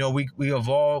we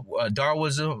evolved,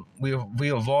 Darwinism,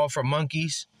 we evolved from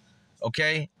monkeys,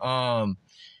 okay?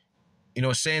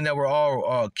 Saying that we're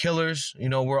all killers,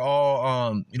 we're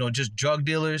all, just drug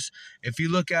dealers. If you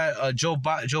look at Joe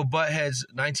Butthead's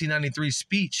 1993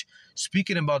 speech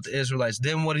speaking about the Israelites,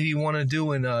 then what did he want to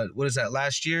do in,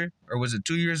 last year? Or was it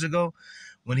 2 years ago?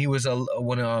 When he was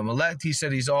elect, he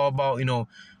said he's all about,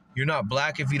 you're not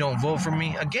black if you don't vote for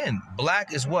me. Again,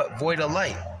 black is what? Void of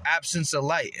light, absence of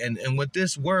light. And with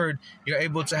this word, you're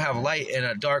able to have light in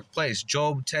a dark place.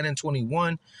 Job 10 and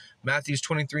 21, Matthew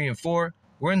 23 and 4.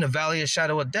 We're in the valley of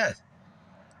shadow of death.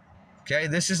 Okay,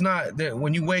 this is not,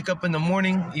 when you wake up in the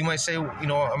morning, you might say,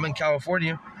 I'm in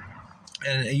California,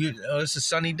 and it's a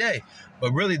sunny day.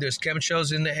 But really, there's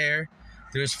chemtrails in the air.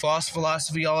 There's false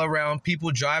philosophy all around.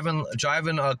 People driving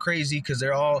crazy because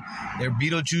they're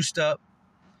Beetlejuiced up.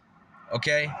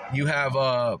 Okay, you have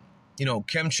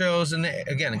chemtrails in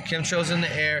chemtrails in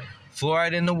the air,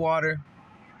 fluoride in the water.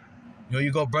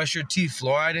 You go brush your teeth,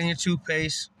 fluoride in your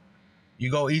toothpaste.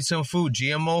 You go eat some food,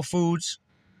 GMO foods,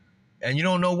 and you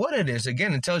don't know what it is.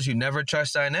 Again, it tells you never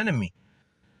trust thine enemy.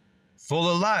 Full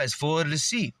of lies, full of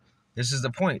deceit. This is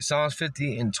the point. Psalms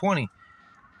 50:20.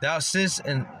 Thou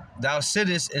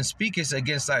sittest and speakest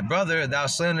against thy brother, thou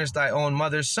slanderest thy own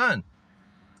mother's son.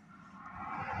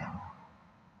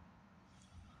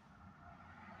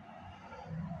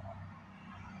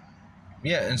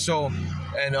 Yeah, and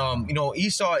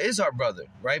Esau is our brother,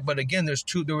 right? But again, there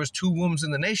was two wombs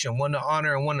in the nation, one to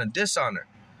honor and one to dishonor.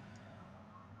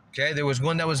 Okay, there was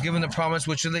one that was given the promise,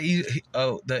 which are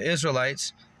the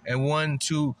Israelites, and one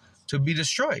to be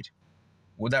destroyed,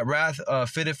 with that wrath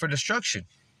fitted for destruction.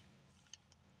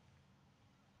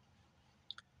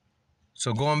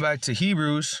 So going back to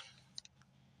Hebrews,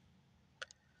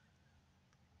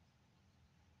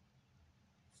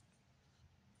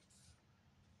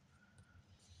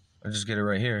 I'll just get it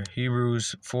right here.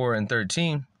 Hebrews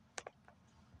 4:13.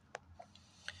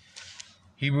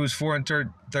 Hebrews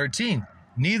 4:13.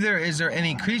 Neither is there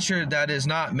any creature that is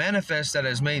not manifest that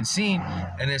is made seen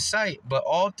in his sight, but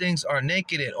all things are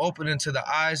naked and open unto the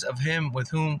eyes of him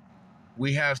with whom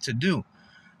we have to do.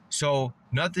 So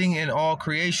nothing in all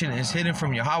creation is hidden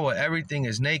from Yahawah. Everything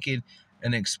is naked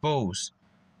and exposed,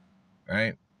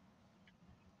 right?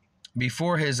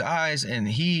 Before his eyes, and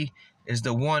he is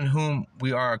the one whom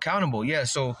we are accountable. Yeah,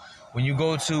 so when you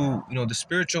go to the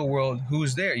spiritual world,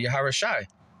 who's there? Yahawaah,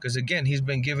 because again, he's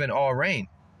been given all reign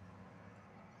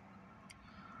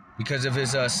because of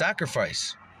his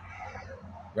sacrifice,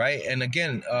 right? And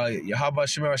again, Yahawah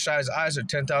Shemar Shai's eyes are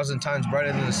 10,000 times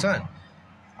brighter than the sun.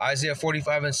 Isaiah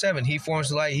 45:7. He forms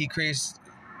the light. He creates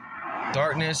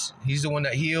darkness. He's the one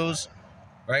that heals,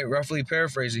 right? Roughly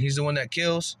paraphrasing. He's the one that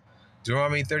kills.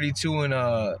 Deuteronomy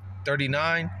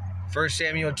 32:39. 1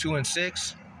 Samuel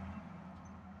 2:6.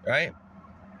 Right?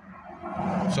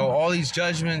 So all these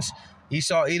judgments,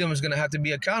 Esau, Edom is going to have to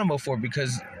be accountable for,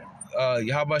 because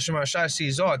Yahawah Shemar Shai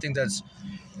sees all. I think was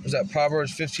that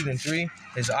Proverbs 15:3.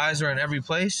 His eyes are in every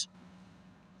place.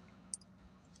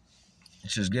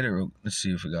 Let's just get it. Let's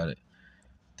see if we got it.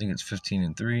 I think it's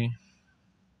 15:3.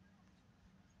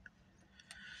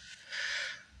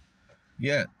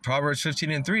 Yeah, Proverbs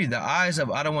 15:3. The eyes of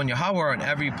Adonai Yahawah are in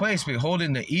every place,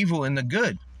 beholding the evil and the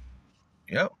good.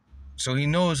 Yep. So he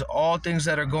knows all things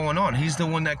that are going on. He's the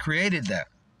one that created that.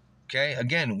 Okay.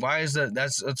 Again, why is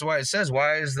that's why it says,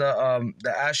 why is the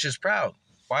ashes proud?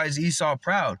 Why is Esau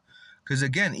proud? Because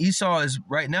again, Esau is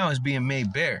right now is being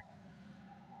made bare.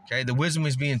 Okay, the wisdom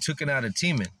is being taken out of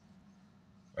Teman.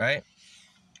 Right?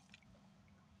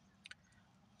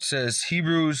 It says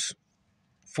Hebrews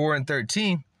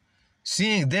 4:13.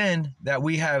 Seeing then that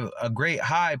we have a great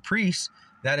high priest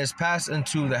that is passed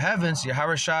into the heavens,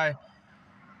 Yahawaah,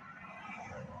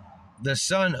 the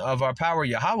son of our power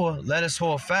Yahawah, let us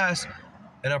hold fast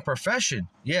in our profession.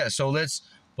 Yeah, so let's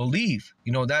believe.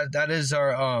 That is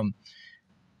our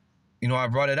I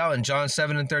brought it out in John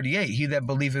 7:38. He that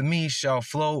believeth in me shall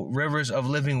flow rivers of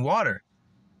living water.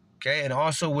 Okay, and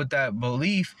also with that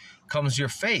belief comes your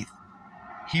faith.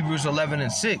 Hebrews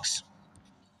 11:6.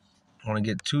 I want to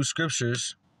get two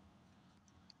scriptures.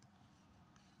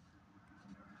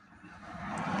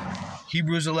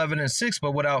 Hebrews 11:6.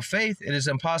 But without faith it is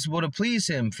impossible to please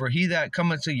him. For he that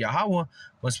cometh to Yahawah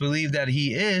must believe that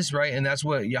he is, right? And that's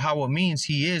what Yahawah means.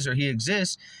 He is, or he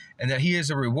exists, and that he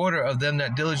is a rewarder of them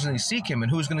that diligently seek him.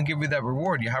 And who's going to give you that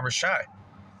reward? Yahawaah.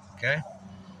 Okay?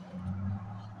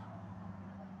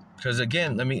 Because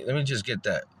again, let me just get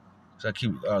that, because I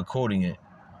keep quoting it.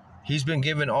 He's been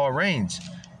given all reigns.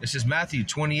 This is Matthew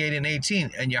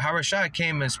 28:18. And Yahawaah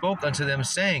came and spoke unto them,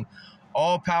 saying,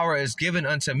 all power is given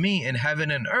unto me in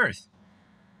heaven and earth.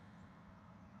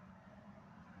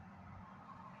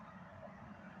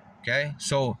 Okay,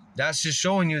 so that's just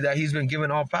showing you that he's been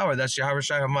given all power. That's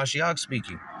Yahawaah HaMashiach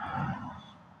speaking.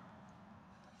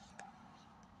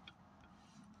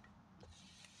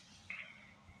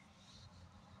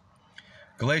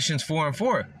 Galatians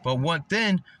 4:4. But what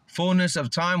then? Fullness of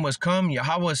time was come.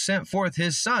 Yahawah sent forth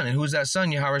his son. And who's that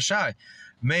son? Yahawaah.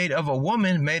 Made of a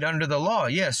woman, made under the law.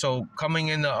 Yeah, so coming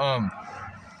in the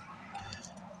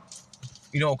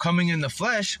coming in the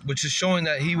flesh, which is showing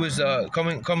that he was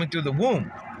coming through the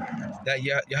womb. That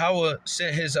Yahawah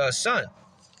sent his son.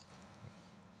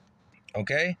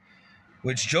 Okay?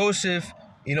 Which Joseph,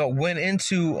 went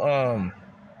into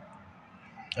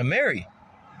Mary,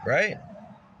 right?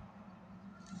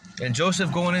 And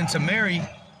Joseph going into Mary,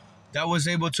 that was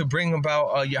able to bring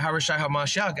about Yahawaah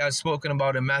HaMashiach, as spoken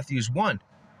about in Matthew 1,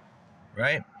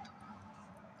 right?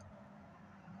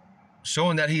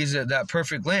 showing that he's that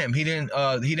perfect lamb. He didn't.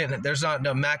 There's not an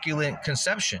immaculate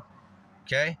conception.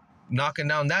 Okay, knocking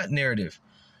down that narrative,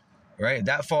 right?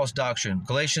 That false doctrine.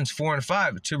 Galatians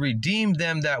 4:5, to redeem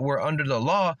them that were under the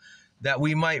law, that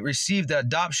we might receive the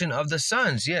adoption of the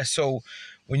sons. Yeah. So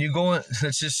when you go in,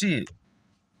 let's just see it.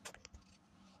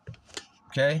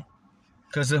 Okay,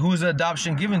 because who's the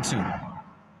adoption given to?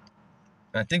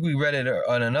 I think we read it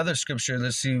on another scripture.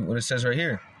 Let's see what it says right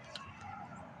here.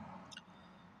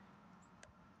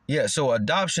 Yeah, so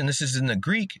adoption, this is in the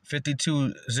Greek,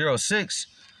 52:06.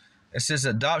 It says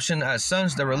adoption as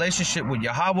sons, the relationship with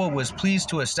Yahweh was pleased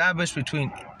to establish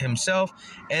between himself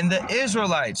and the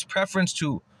Israelites. Preference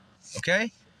to,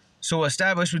 okay? So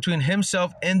establish between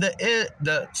himself and the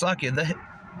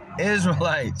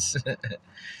Israelites.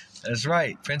 That's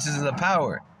right, princes of the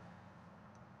power.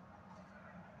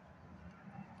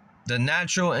 The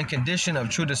natural and condition of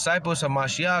true disciples of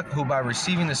Mashiach, who by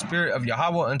receiving the spirit of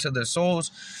Yahweh unto their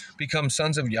souls become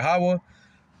sons of Yahweh.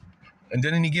 And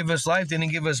didn't he give us life? Didn't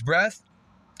he give us breath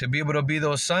to be able to be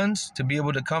those sons, to be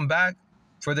able to come back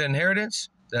for the inheritance,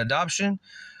 the adoption?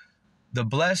 The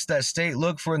blessed that state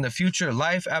look for in the future,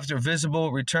 life after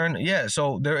visible return. Yeah,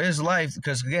 so there is life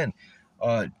because, again,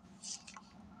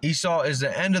 Esau is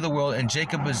the end of the world and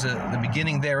Jacob is the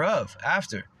beginning thereof,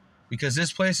 after. Because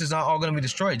this place is not all going to be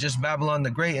destroyed. Just Babylon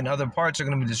the Great and other parts are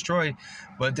going to be destroyed.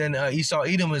 But then Esau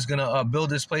Edom is going to build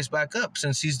this place back up,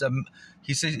 since he's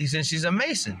a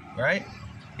Mason, right?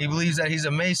 He believes that he's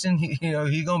a Mason. He's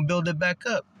going to build it back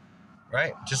up,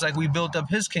 right? Just like we built up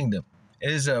his kingdom.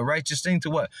 It is a righteous thing to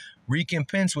what?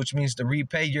 Recompense, which means to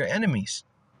repay your enemies.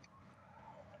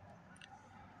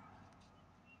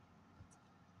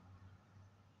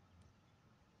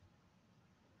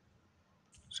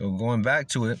 So going back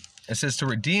to it, it says to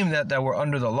redeem that were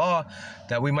under the law,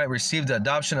 that we might receive the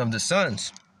adoption of the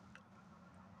sons.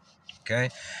 Okay?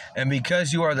 And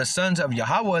because you are the sons of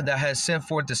Yahweh, that has sent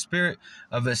forth the spirit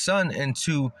of his son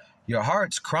into your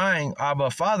hearts, crying,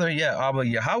 Abba, Father, Abba,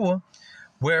 Yahweh,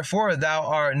 wherefore thou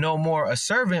art no more a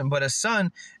servant, but a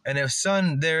son, and if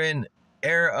son, therein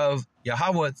heir of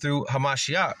Yahweh through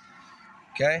Hamashiach.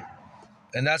 Okay?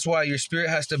 And that's why your spirit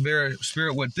has to bear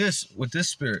spirit with this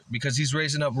spirit, because he's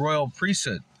raising up royal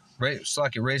priesthood, right? It's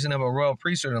like you're raising up a royal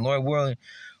priesthood, and Lord willing,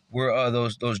 we're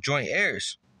those joint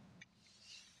heirs.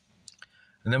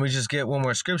 And then we just get one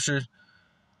more scripture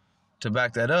to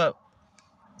back that up,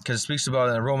 because it speaks about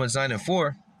it in Romans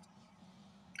 9:4.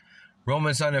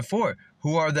 Romans 9:4,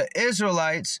 who are the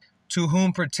Israelites, to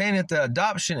whom pertaineth the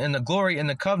adoption and the glory and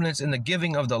the covenants and the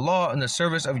giving of the law and the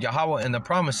service of Yahweh and the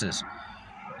promises.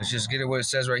 Let's just get it what it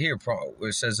says right here, where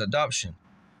it says adoption.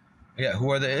 Yeah,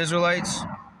 who are the Israelites?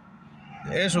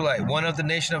 The Israelite, one of the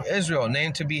nation of Israel,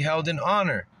 named to be held in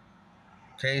honor.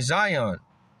 Okay, Zion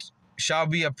shall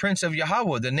be a prince of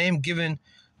Yahweh, the name given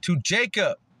to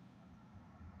Jacob.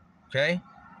 Okay?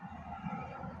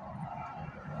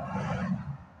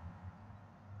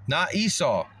 Not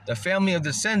Esau, the family of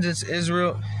descendants,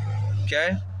 Israel.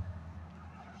 Okay?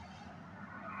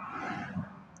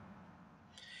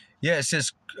 Yeah, it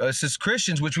says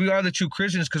Christians, which we are the true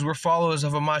Christians because we're followers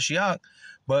of a Mashiach.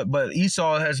 But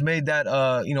Esau has made that,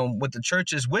 what the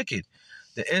church is wicked.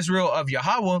 The Israel of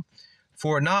Yahweh,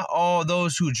 for not all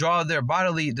those who draw their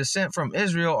bodily descent from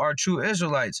Israel are true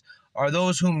Israelites, are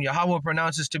those whom Yahweh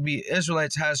pronounces to be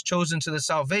Israelites has chosen to the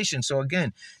salvation. So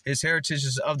again, his heritage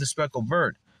is of the speckled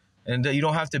bird. And you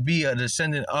don't have to be a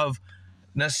descendant of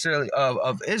necessarily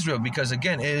of Israel, because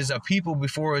again, it is a people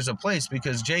before it is a place,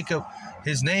 because Jacob,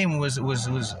 his name was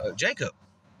Jacob.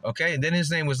 Okay, and then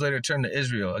his name was later turned to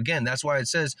Israel. Again, that's why it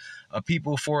says a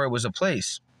people before it was a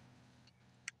place.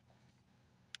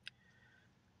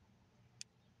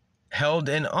 Held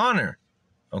in honor.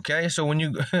 Okay, so when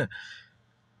you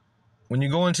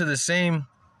go into the same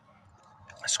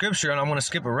scripture, and I'm going to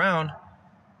skip around.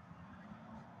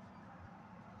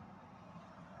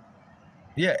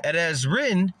 Yeah, it has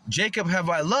written, Jacob have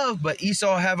I loved, but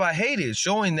Esau have I hated,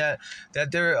 showing that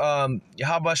there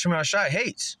Yahawah Shema Shai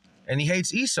hates, and he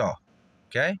hates Esau.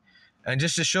 Okay? And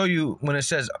just to show you, when it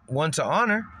says one to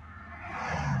honor,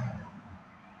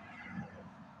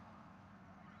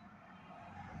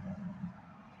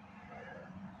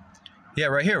 yeah,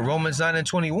 right here, Romans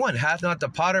 9:21. Hath not the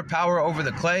potter power over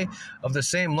the clay of the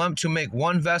same lump to make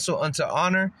one vessel unto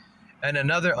honor and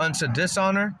another unto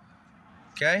dishonor?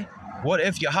 Okay? What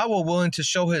if Yahweh, willing to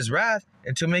show his wrath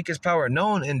and to make his power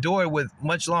known, endure with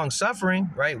much long suffering,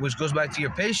 right? Which goes back to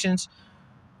your patience.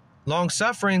 Long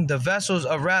suffering, the vessels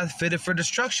of wrath fitted for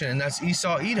destruction. And that's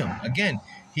Esau Edom. Again,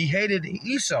 he hated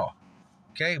Esau.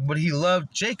 Okay? But he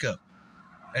loved Jacob.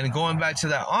 And going back to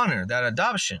that honor, that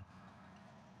adoption.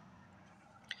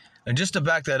 And just to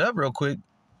back that up real quick,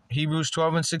 Hebrews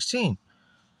 12 and 16.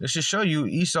 This should show you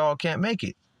Esau can't make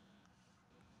it.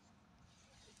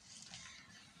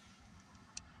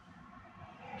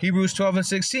 Hebrews 12 and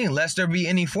 16. Lest there be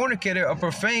any fornicator, a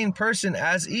profane person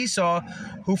as Esau,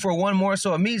 who for one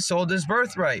morsel of meat sold his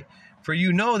birthright. For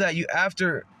you know that you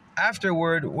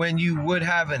afterward, when you would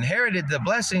have inherited the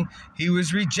blessing, he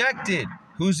was rejected.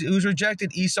 Who's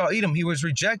rejected? Esau Edom. He was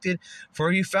rejected,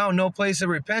 for he found no place of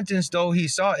repentance, though he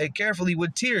sought it carefully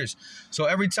with tears. So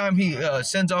every time he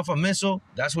sends off a missile,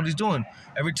 that's what he's doing.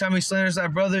 Every time he slanders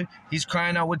that brother, he's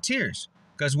crying out with tears.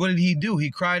 Because what did he do?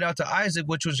 He cried out to Isaac,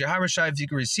 which was YAHAWAH, if you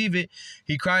could receive it.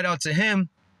 He cried out to him,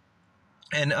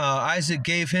 and Isaac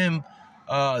gave him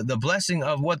the blessing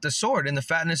of what? The sword and the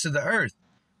fatness of the earth.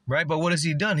 Right, but what has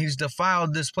he done? He's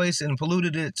defiled this place and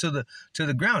polluted it to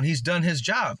the ground. He's done his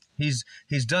job. He's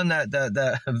done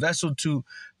that vessel to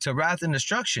wrath and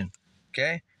destruction.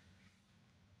 Okay,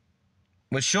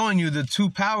 but showing you the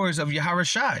two powers of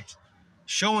YAHAWAH,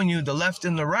 showing you the left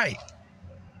and the right.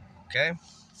 Okay,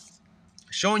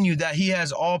 showing you that he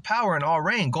has all power and all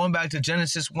reign. Going back to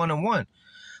Genesis 1:1,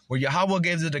 where Yahweh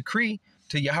gave the decree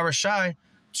to YAHAWAH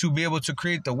to be able to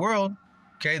create the world.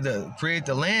 Okay, create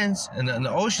the lands and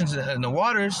the oceans and the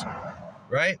waters,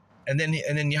 right? And then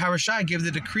YAHAWAH gave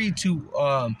the decree to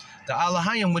the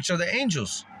Alahayim, which are the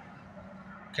angels.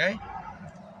 Okay.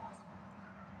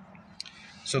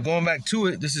 So going back to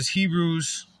it, this is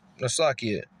Hebrews.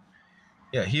 Naslakia.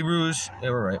 Yeah, Hebrews.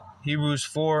 Yeah, we're right. Hebrews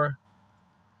 4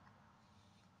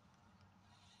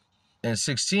 and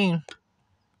 16.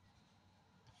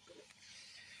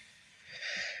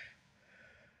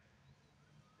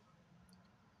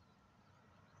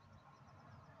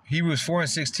 Hebrews 4 and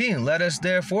 16. Let us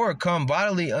therefore come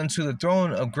bodily unto the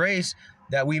throne of grace,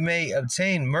 that we may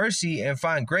obtain mercy and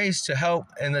find grace to help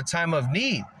in the time of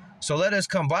need. So let us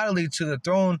come bodily to the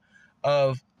throne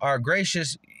of our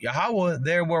gracious Yahweh,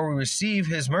 there where we receive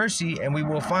his mercy, and we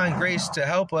will find grace to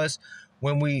help us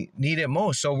when we need it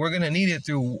most. So we're going to need it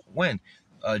through when?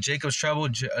 Jacob's trouble,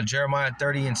 Jeremiah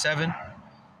 30 and 7.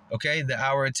 Okay, the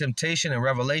hour of temptation and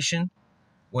revelation,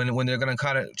 when they're going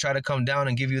to try to come down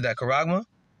and give you that charagma.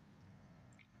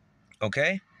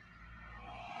 Okay?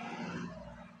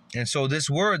 And so this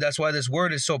word, that's why this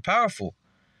word is so powerful.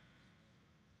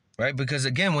 Right? Because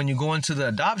again, when you go into the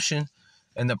adoption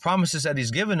and the promises that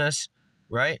he's given us,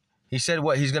 right? He said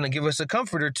what? He's going to give us a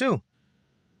comforter too.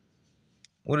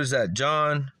 What is that?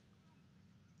 John.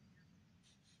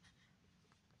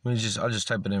 I'll just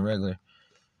type it in regular.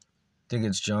 I think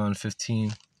it's John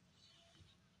 15.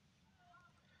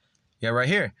 Yeah, right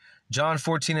here. John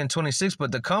 14 and 26,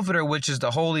 but the Comforter, which is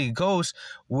the Holy Ghost,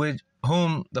 with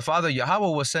whom the Father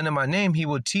Yahweh will send in my name, he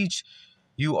will teach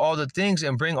you all the things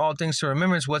and bring all things to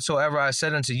remembrance whatsoever I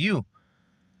said unto you.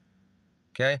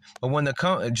 Okay, but when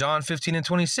John 15 and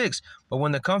 26, but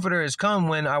when the Comforter is come,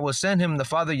 when I will send him, the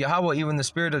Father Yahweh, even the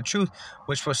Spirit of truth,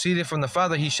 which proceeded from the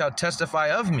Father, he shall testify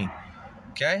of me.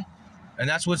 Okay, and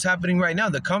that's what's happening right now.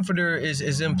 The Comforter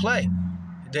is in play.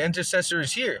 The intercessor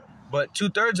is here, but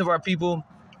 2/3 of our people,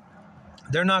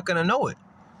 they're not going to know it.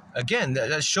 Again,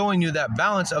 that's showing you that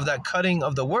balance of that cutting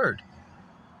of the word.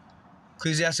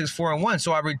 Ecclesiastes 4 and 1.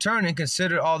 So I returned and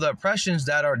considered all the oppressions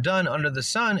that are done under the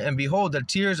sun, and behold, the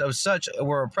tears of such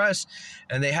were oppressed,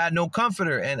 and they had no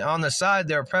comforter. And on the side,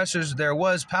 their oppressors, there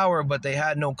was power, but they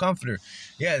had no comforter.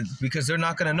 Yeah, because they're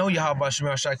not going to know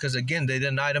YAHAWAH, because again, they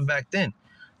denied him back then.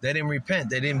 They didn't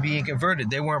repent. They didn't be converted.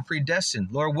 They weren't predestined.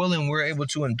 Lord willing, we're able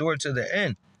to endure to the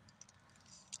end.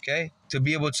 Okay, to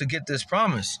be able to get this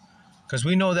promise, because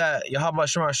we know that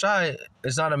YAHAWAH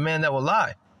is not a man that will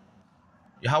lie.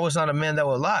 Yahweh is not a man that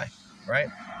will lie, right?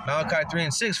 Malachi 3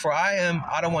 and 6. For I am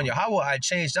Adonai Yahweh, I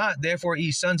change not. Therefore,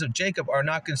 ye sons of Jacob are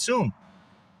not consumed.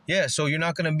 Yeah, so you're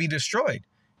not going to be destroyed.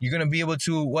 You're going to be able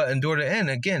to endure the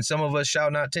end. Again, some of us shall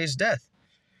not taste death,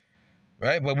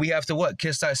 right? But we have to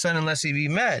kiss thy son unless he be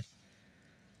mad,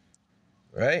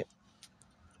 right?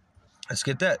 Let's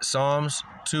get that. Psalms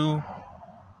 2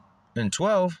 and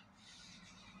 12.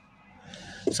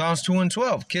 Psalms 2 and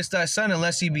 12. Kiss thy son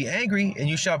unless he be angry, and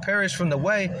you shall perish from the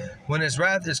way when his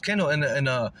wrath is kindled. And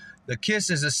the kiss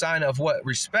is a sign of what?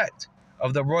 Respect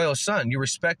of the royal son. You're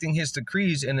respecting his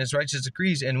decrees and his righteous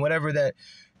decrees, and whatever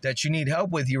that you need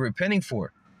help with, you're repenting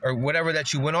for. Or whatever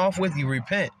that you went off with, you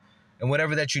repent. And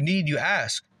whatever that you need, you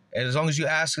ask. And as long as you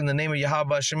ask in the name of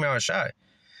YAHAWAH,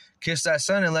 kiss thy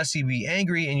son unless he be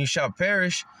angry, and you shall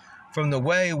perish from the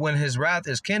way when his wrath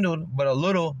is kindled. But a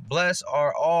little blessed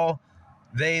are all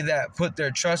they that put their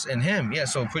trust in him. Yeah,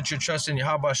 so put your trust in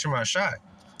YAHAWAH.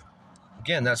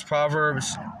 Again, that's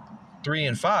Proverbs 3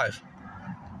 and 5.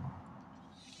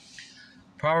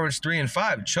 Proverbs 3 and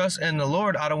 5. Trust in the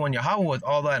Lord, Adonai Yahawah, with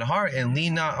all thine heart, and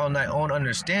lean not on thy own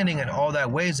understanding. In all thy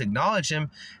ways acknowledge him,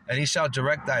 and he shall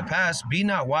direct thy paths. Be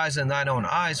not wise in thine own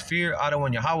eyes. Fear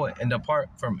Adonai Yahawah, and depart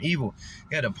from evil.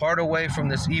 Yeah, depart away from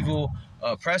this evil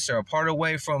oppressor. Depart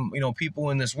away from people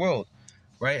in this world,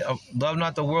 right? Love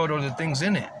not the world or the things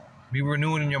in it. Be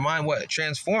renewed in your mind. What?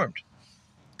 Transformed.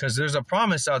 Because there's a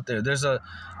promise out there. There's a,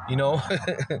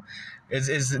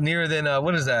 it's nearer than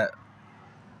what is that?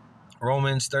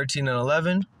 Romans 13 and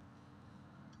 11.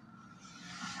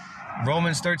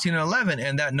 Romans 13 and 11.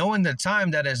 And that knowing the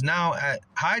time that is now at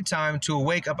high time to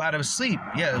wake up out of sleep.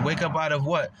 Yeah, wake up out of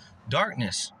what?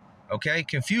 Darkness. Okay,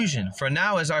 confusion. For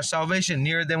now is our salvation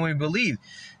nearer than we believe.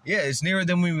 Yeah, it's nearer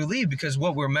than we believe because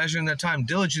what? We're measuring the time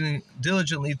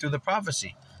diligently through the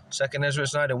prophecy. 2 Ezra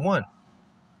 9 and 1.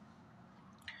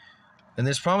 And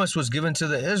this promise was given to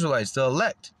the Israelites, the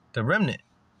elect, the remnant.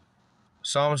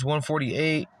 Psalms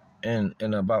 148 and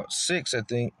about 6, I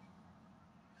think.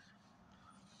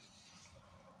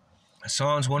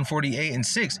 Psalms 148 and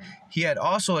 6. He had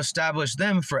also established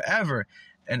them forever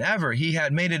and ever. He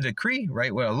had made a decree,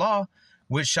 right, with a law,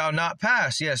 which shall not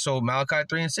pass. Yeah, so Malachi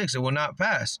 3 and 6, it will not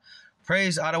pass.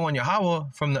 Praise Adonai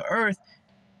Yahawah from the earth,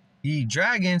 ye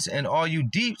dragons and all you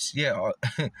deeps. Yeah,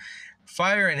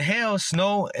 fire and hail,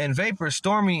 snow and vapor,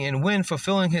 stormy and wind,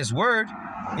 fulfilling his word.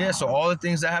 Yeah, so all the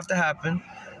things that have to happen.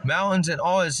 Mountains and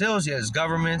all his hills, yes,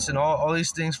 governments and all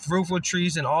these things, fruitful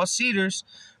trees and all cedars,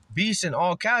 beasts and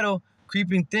all cattle,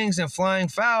 creeping things and flying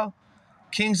fowl,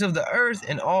 kings of the earth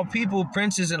and all people,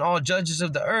 princes and all judges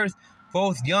of the earth,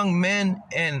 both young men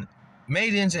and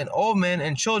maidens and old men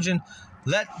and children,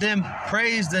 let them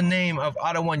praise the name of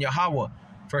Adonai Yahawah.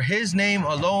 For his name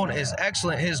alone is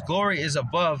excellent, his glory is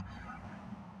above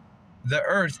the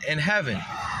earth and heaven.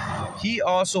 He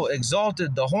also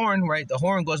exalted the horn, right? The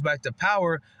horn goes back to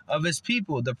power of his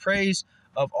people, the praise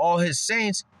of all his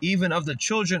saints, even of the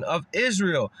children of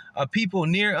Israel, a people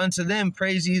near unto them.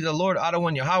 Praise ye the Lord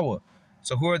Adonai Yahawah.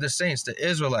 So who are the saints? The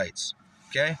Israelites.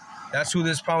 Okay, that's who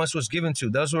this promise was given to.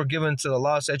 Those were given to the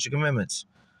law, statutes, commandments.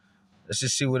 Let's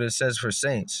just see what it says for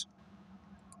saints.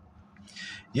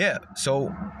 Yeah,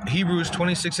 so Hebrews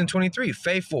 26 and 23.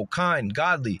 Faithful, kind,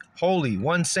 godly, holy,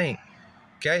 one saint.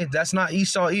 Okay, that's not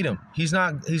Esau Edom. He's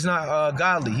not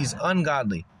godly. He's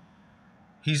ungodly.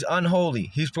 He's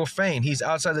unholy. He's profane. He's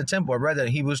outside the temple. I read that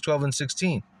in Hebrews 12 and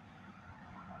 16.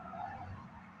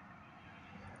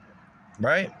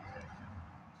 Right?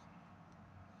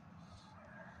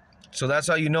 So that's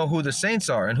how you know who the saints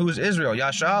are and who's Israel.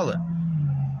 Yashala.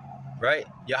 Right?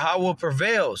 Yahawah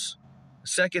prevails.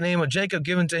 Second name of Jacob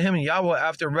given to him, Yahweh,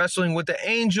 after wrestling with the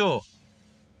angel.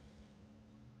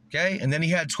 Okay, and then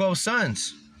he had 12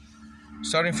 sons,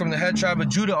 starting from the head tribe of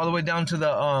Judah all the way down to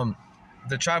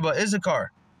the tribe of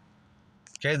Issachar.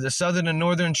 Okay, the southern and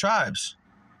northern tribes,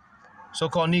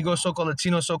 so-called Negro, so-called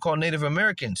Latino, so-called Native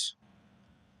Americans.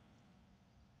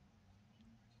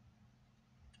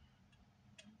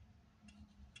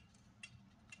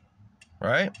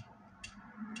 Right?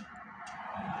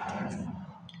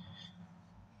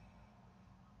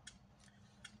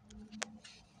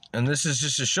 And this is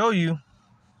just to show you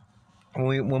when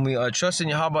we trust in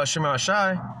Yahawah Shema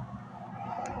Shai,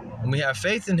 when we have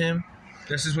faith in him,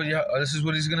 this is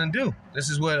what he's gonna do. This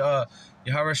is what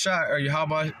Yahawah Shai or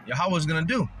Yahawah is gonna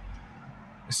do.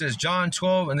 It says John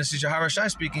 12, and this is Yahawah Shai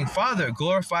speaking. Father,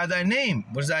 glorify thy name.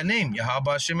 What is thy name?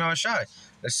 Yahawah Shema Shai.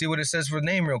 Let's see what it says for the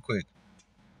name real quick.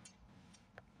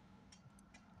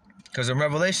 Because in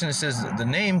Revelation it says the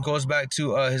name goes back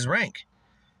to his rank.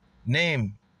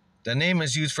 Name. The name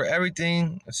is used for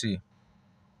everything. Let's see.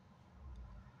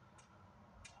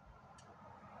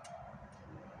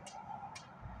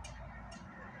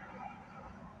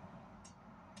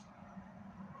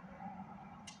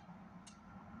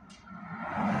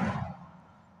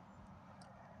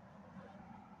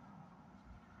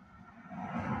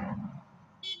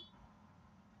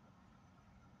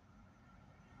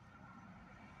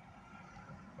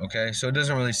 Okay, so it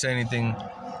doesn't really say anything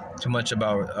too much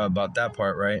about that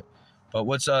part, right? But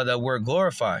what's that word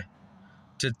glorify?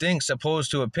 To think,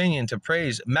 supposed to opinion, to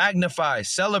praise, magnify,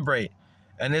 celebrate.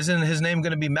 And isn't his name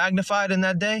going to be magnified in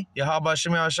that day? Yahawah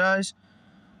Shema Shai's,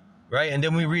 right? And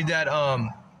then we read that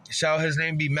shall his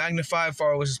name be magnified?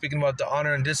 For was speaking about the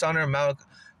honor and dishonor.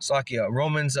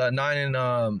 Romans 9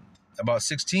 and about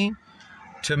 16.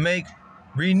 To make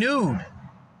renewed,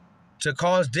 to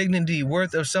cause dignity,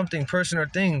 worth of something, person or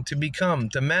thing, to become,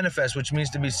 to manifest, which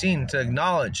means to be seen, to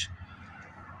acknowledge.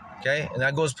 Okay, and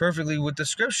that goes perfectly with the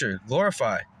scripture.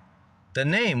 Glorify. The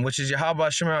name, which is Yahawah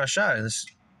Shema Shai.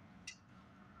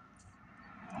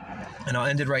 And I'll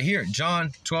end it right here.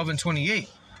 John 12 and 28.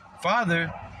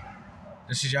 Father,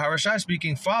 this is Yahawashi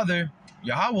speaking, Father,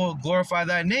 Yahweh, glorify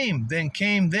thy name. Then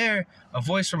came there a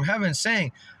voice from heaven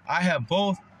saying, I have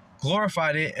both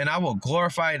glorified it and I will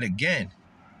glorify it again.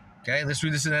 Okay, let's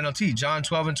read this in NLT. John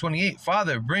 12 and 28.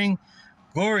 Father, bring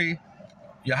glory,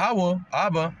 Yahweh,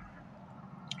 Abba,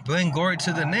 bring glory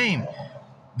to the name.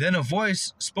 Then a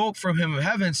voice spoke from him in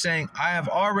heaven saying, I have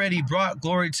already brought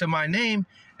glory to my name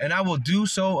and I will do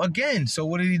so again. So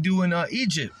what did he do in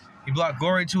Egypt? He brought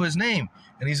glory to his name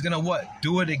and he's going to what?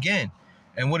 Do it again.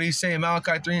 And what did he say in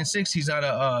Malachi 3 and 6? He's not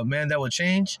a man that will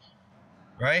change,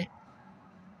 right?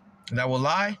 That will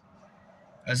lie.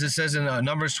 As it says in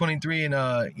Numbers 23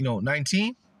 and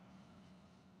 19.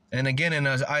 And again in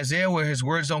Isaiah where his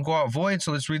words don't go out void.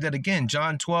 So let's read that again.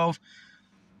 John 12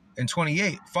 and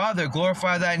 28. Father,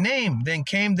 glorify thy name. Then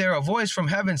came there a voice from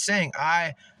heaven saying,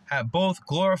 I have both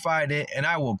glorified it and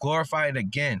I will glorify it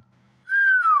again.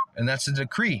 And that's a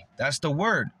decree. That's the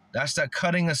word. That's that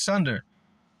cutting asunder.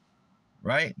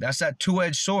 Right? That's that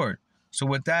two-edged sword. So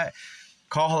with that,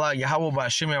 call halal Yahawah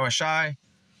b'Hashem Yahawashi.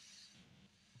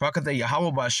 Barakatah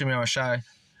Yahawah b'Hashem Yahawashi.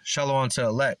 Shalom to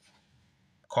elect.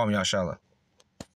 Call me Yashala.